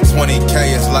state,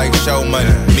 20K is like show money.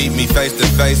 Meet me face to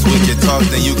face, we can talk,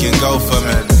 then you can go for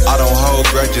me. I don't hold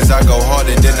grudges, I go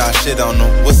harder than I shit on them.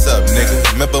 What's up,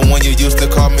 nigga? Remember when you used to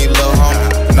call me lil'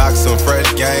 homie? Knock some fresh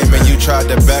game and you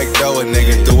tried to backdoor a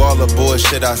nigga. Through all the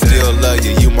bullshit, I still love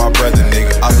you, you my brother,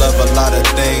 nigga. I love a lot of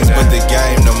things, but the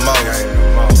game the most.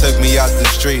 Took me out the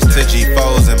streets to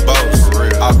G4s and boats.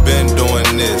 I've been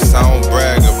doing this, I don't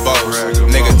brag or boast.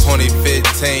 Nigga,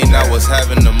 2015, I was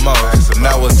having the most.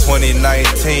 Now it's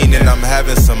 2019 and I'm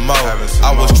having some more.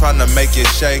 I was trying to make it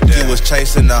shake, you was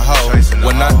chasing the hoe.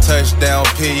 When I touch down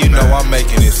P, you know I'm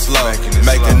making it slow.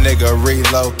 Make a nigga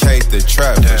relocate the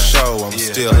trap for show. I'm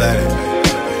still at it.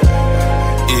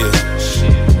 Yeah,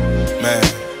 man,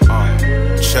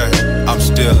 check. I'm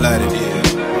still at it.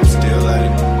 Yeah, I'm still at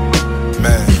it.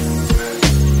 Man,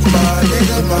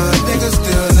 my nigga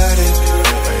still at it.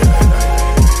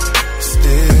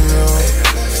 Still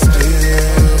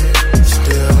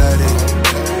at it.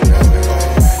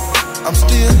 I'm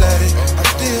still at it. I'm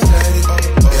still at it.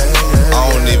 Yeah.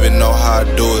 I don't even know how I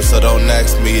do it, so don't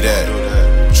ask me that.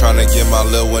 Tryna give my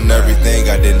little one everything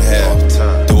I didn't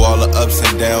have. Through all the ups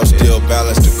and downs, still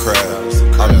balance the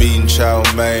crowd. I'm eating chow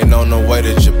mein on the way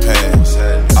to Japan.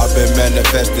 I've been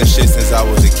manifesting shit since I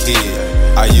was a kid.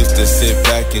 I used to sit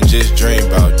back and just dream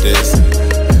about this.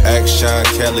 Ask Sean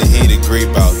Kelly, he'd agree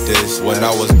about this. When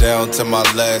I was down to my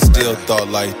last, still thought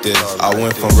like this. I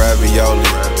went from ravioli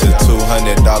to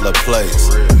 $200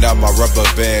 plates. Now my rubber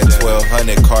band,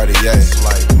 1200 Cartier.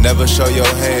 Never show your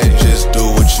hand, just do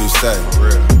what you say.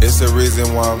 It's the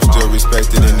reason why I'm still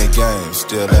respected in the game.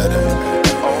 Still at it.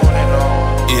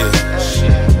 Yeah,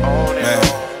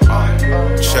 man.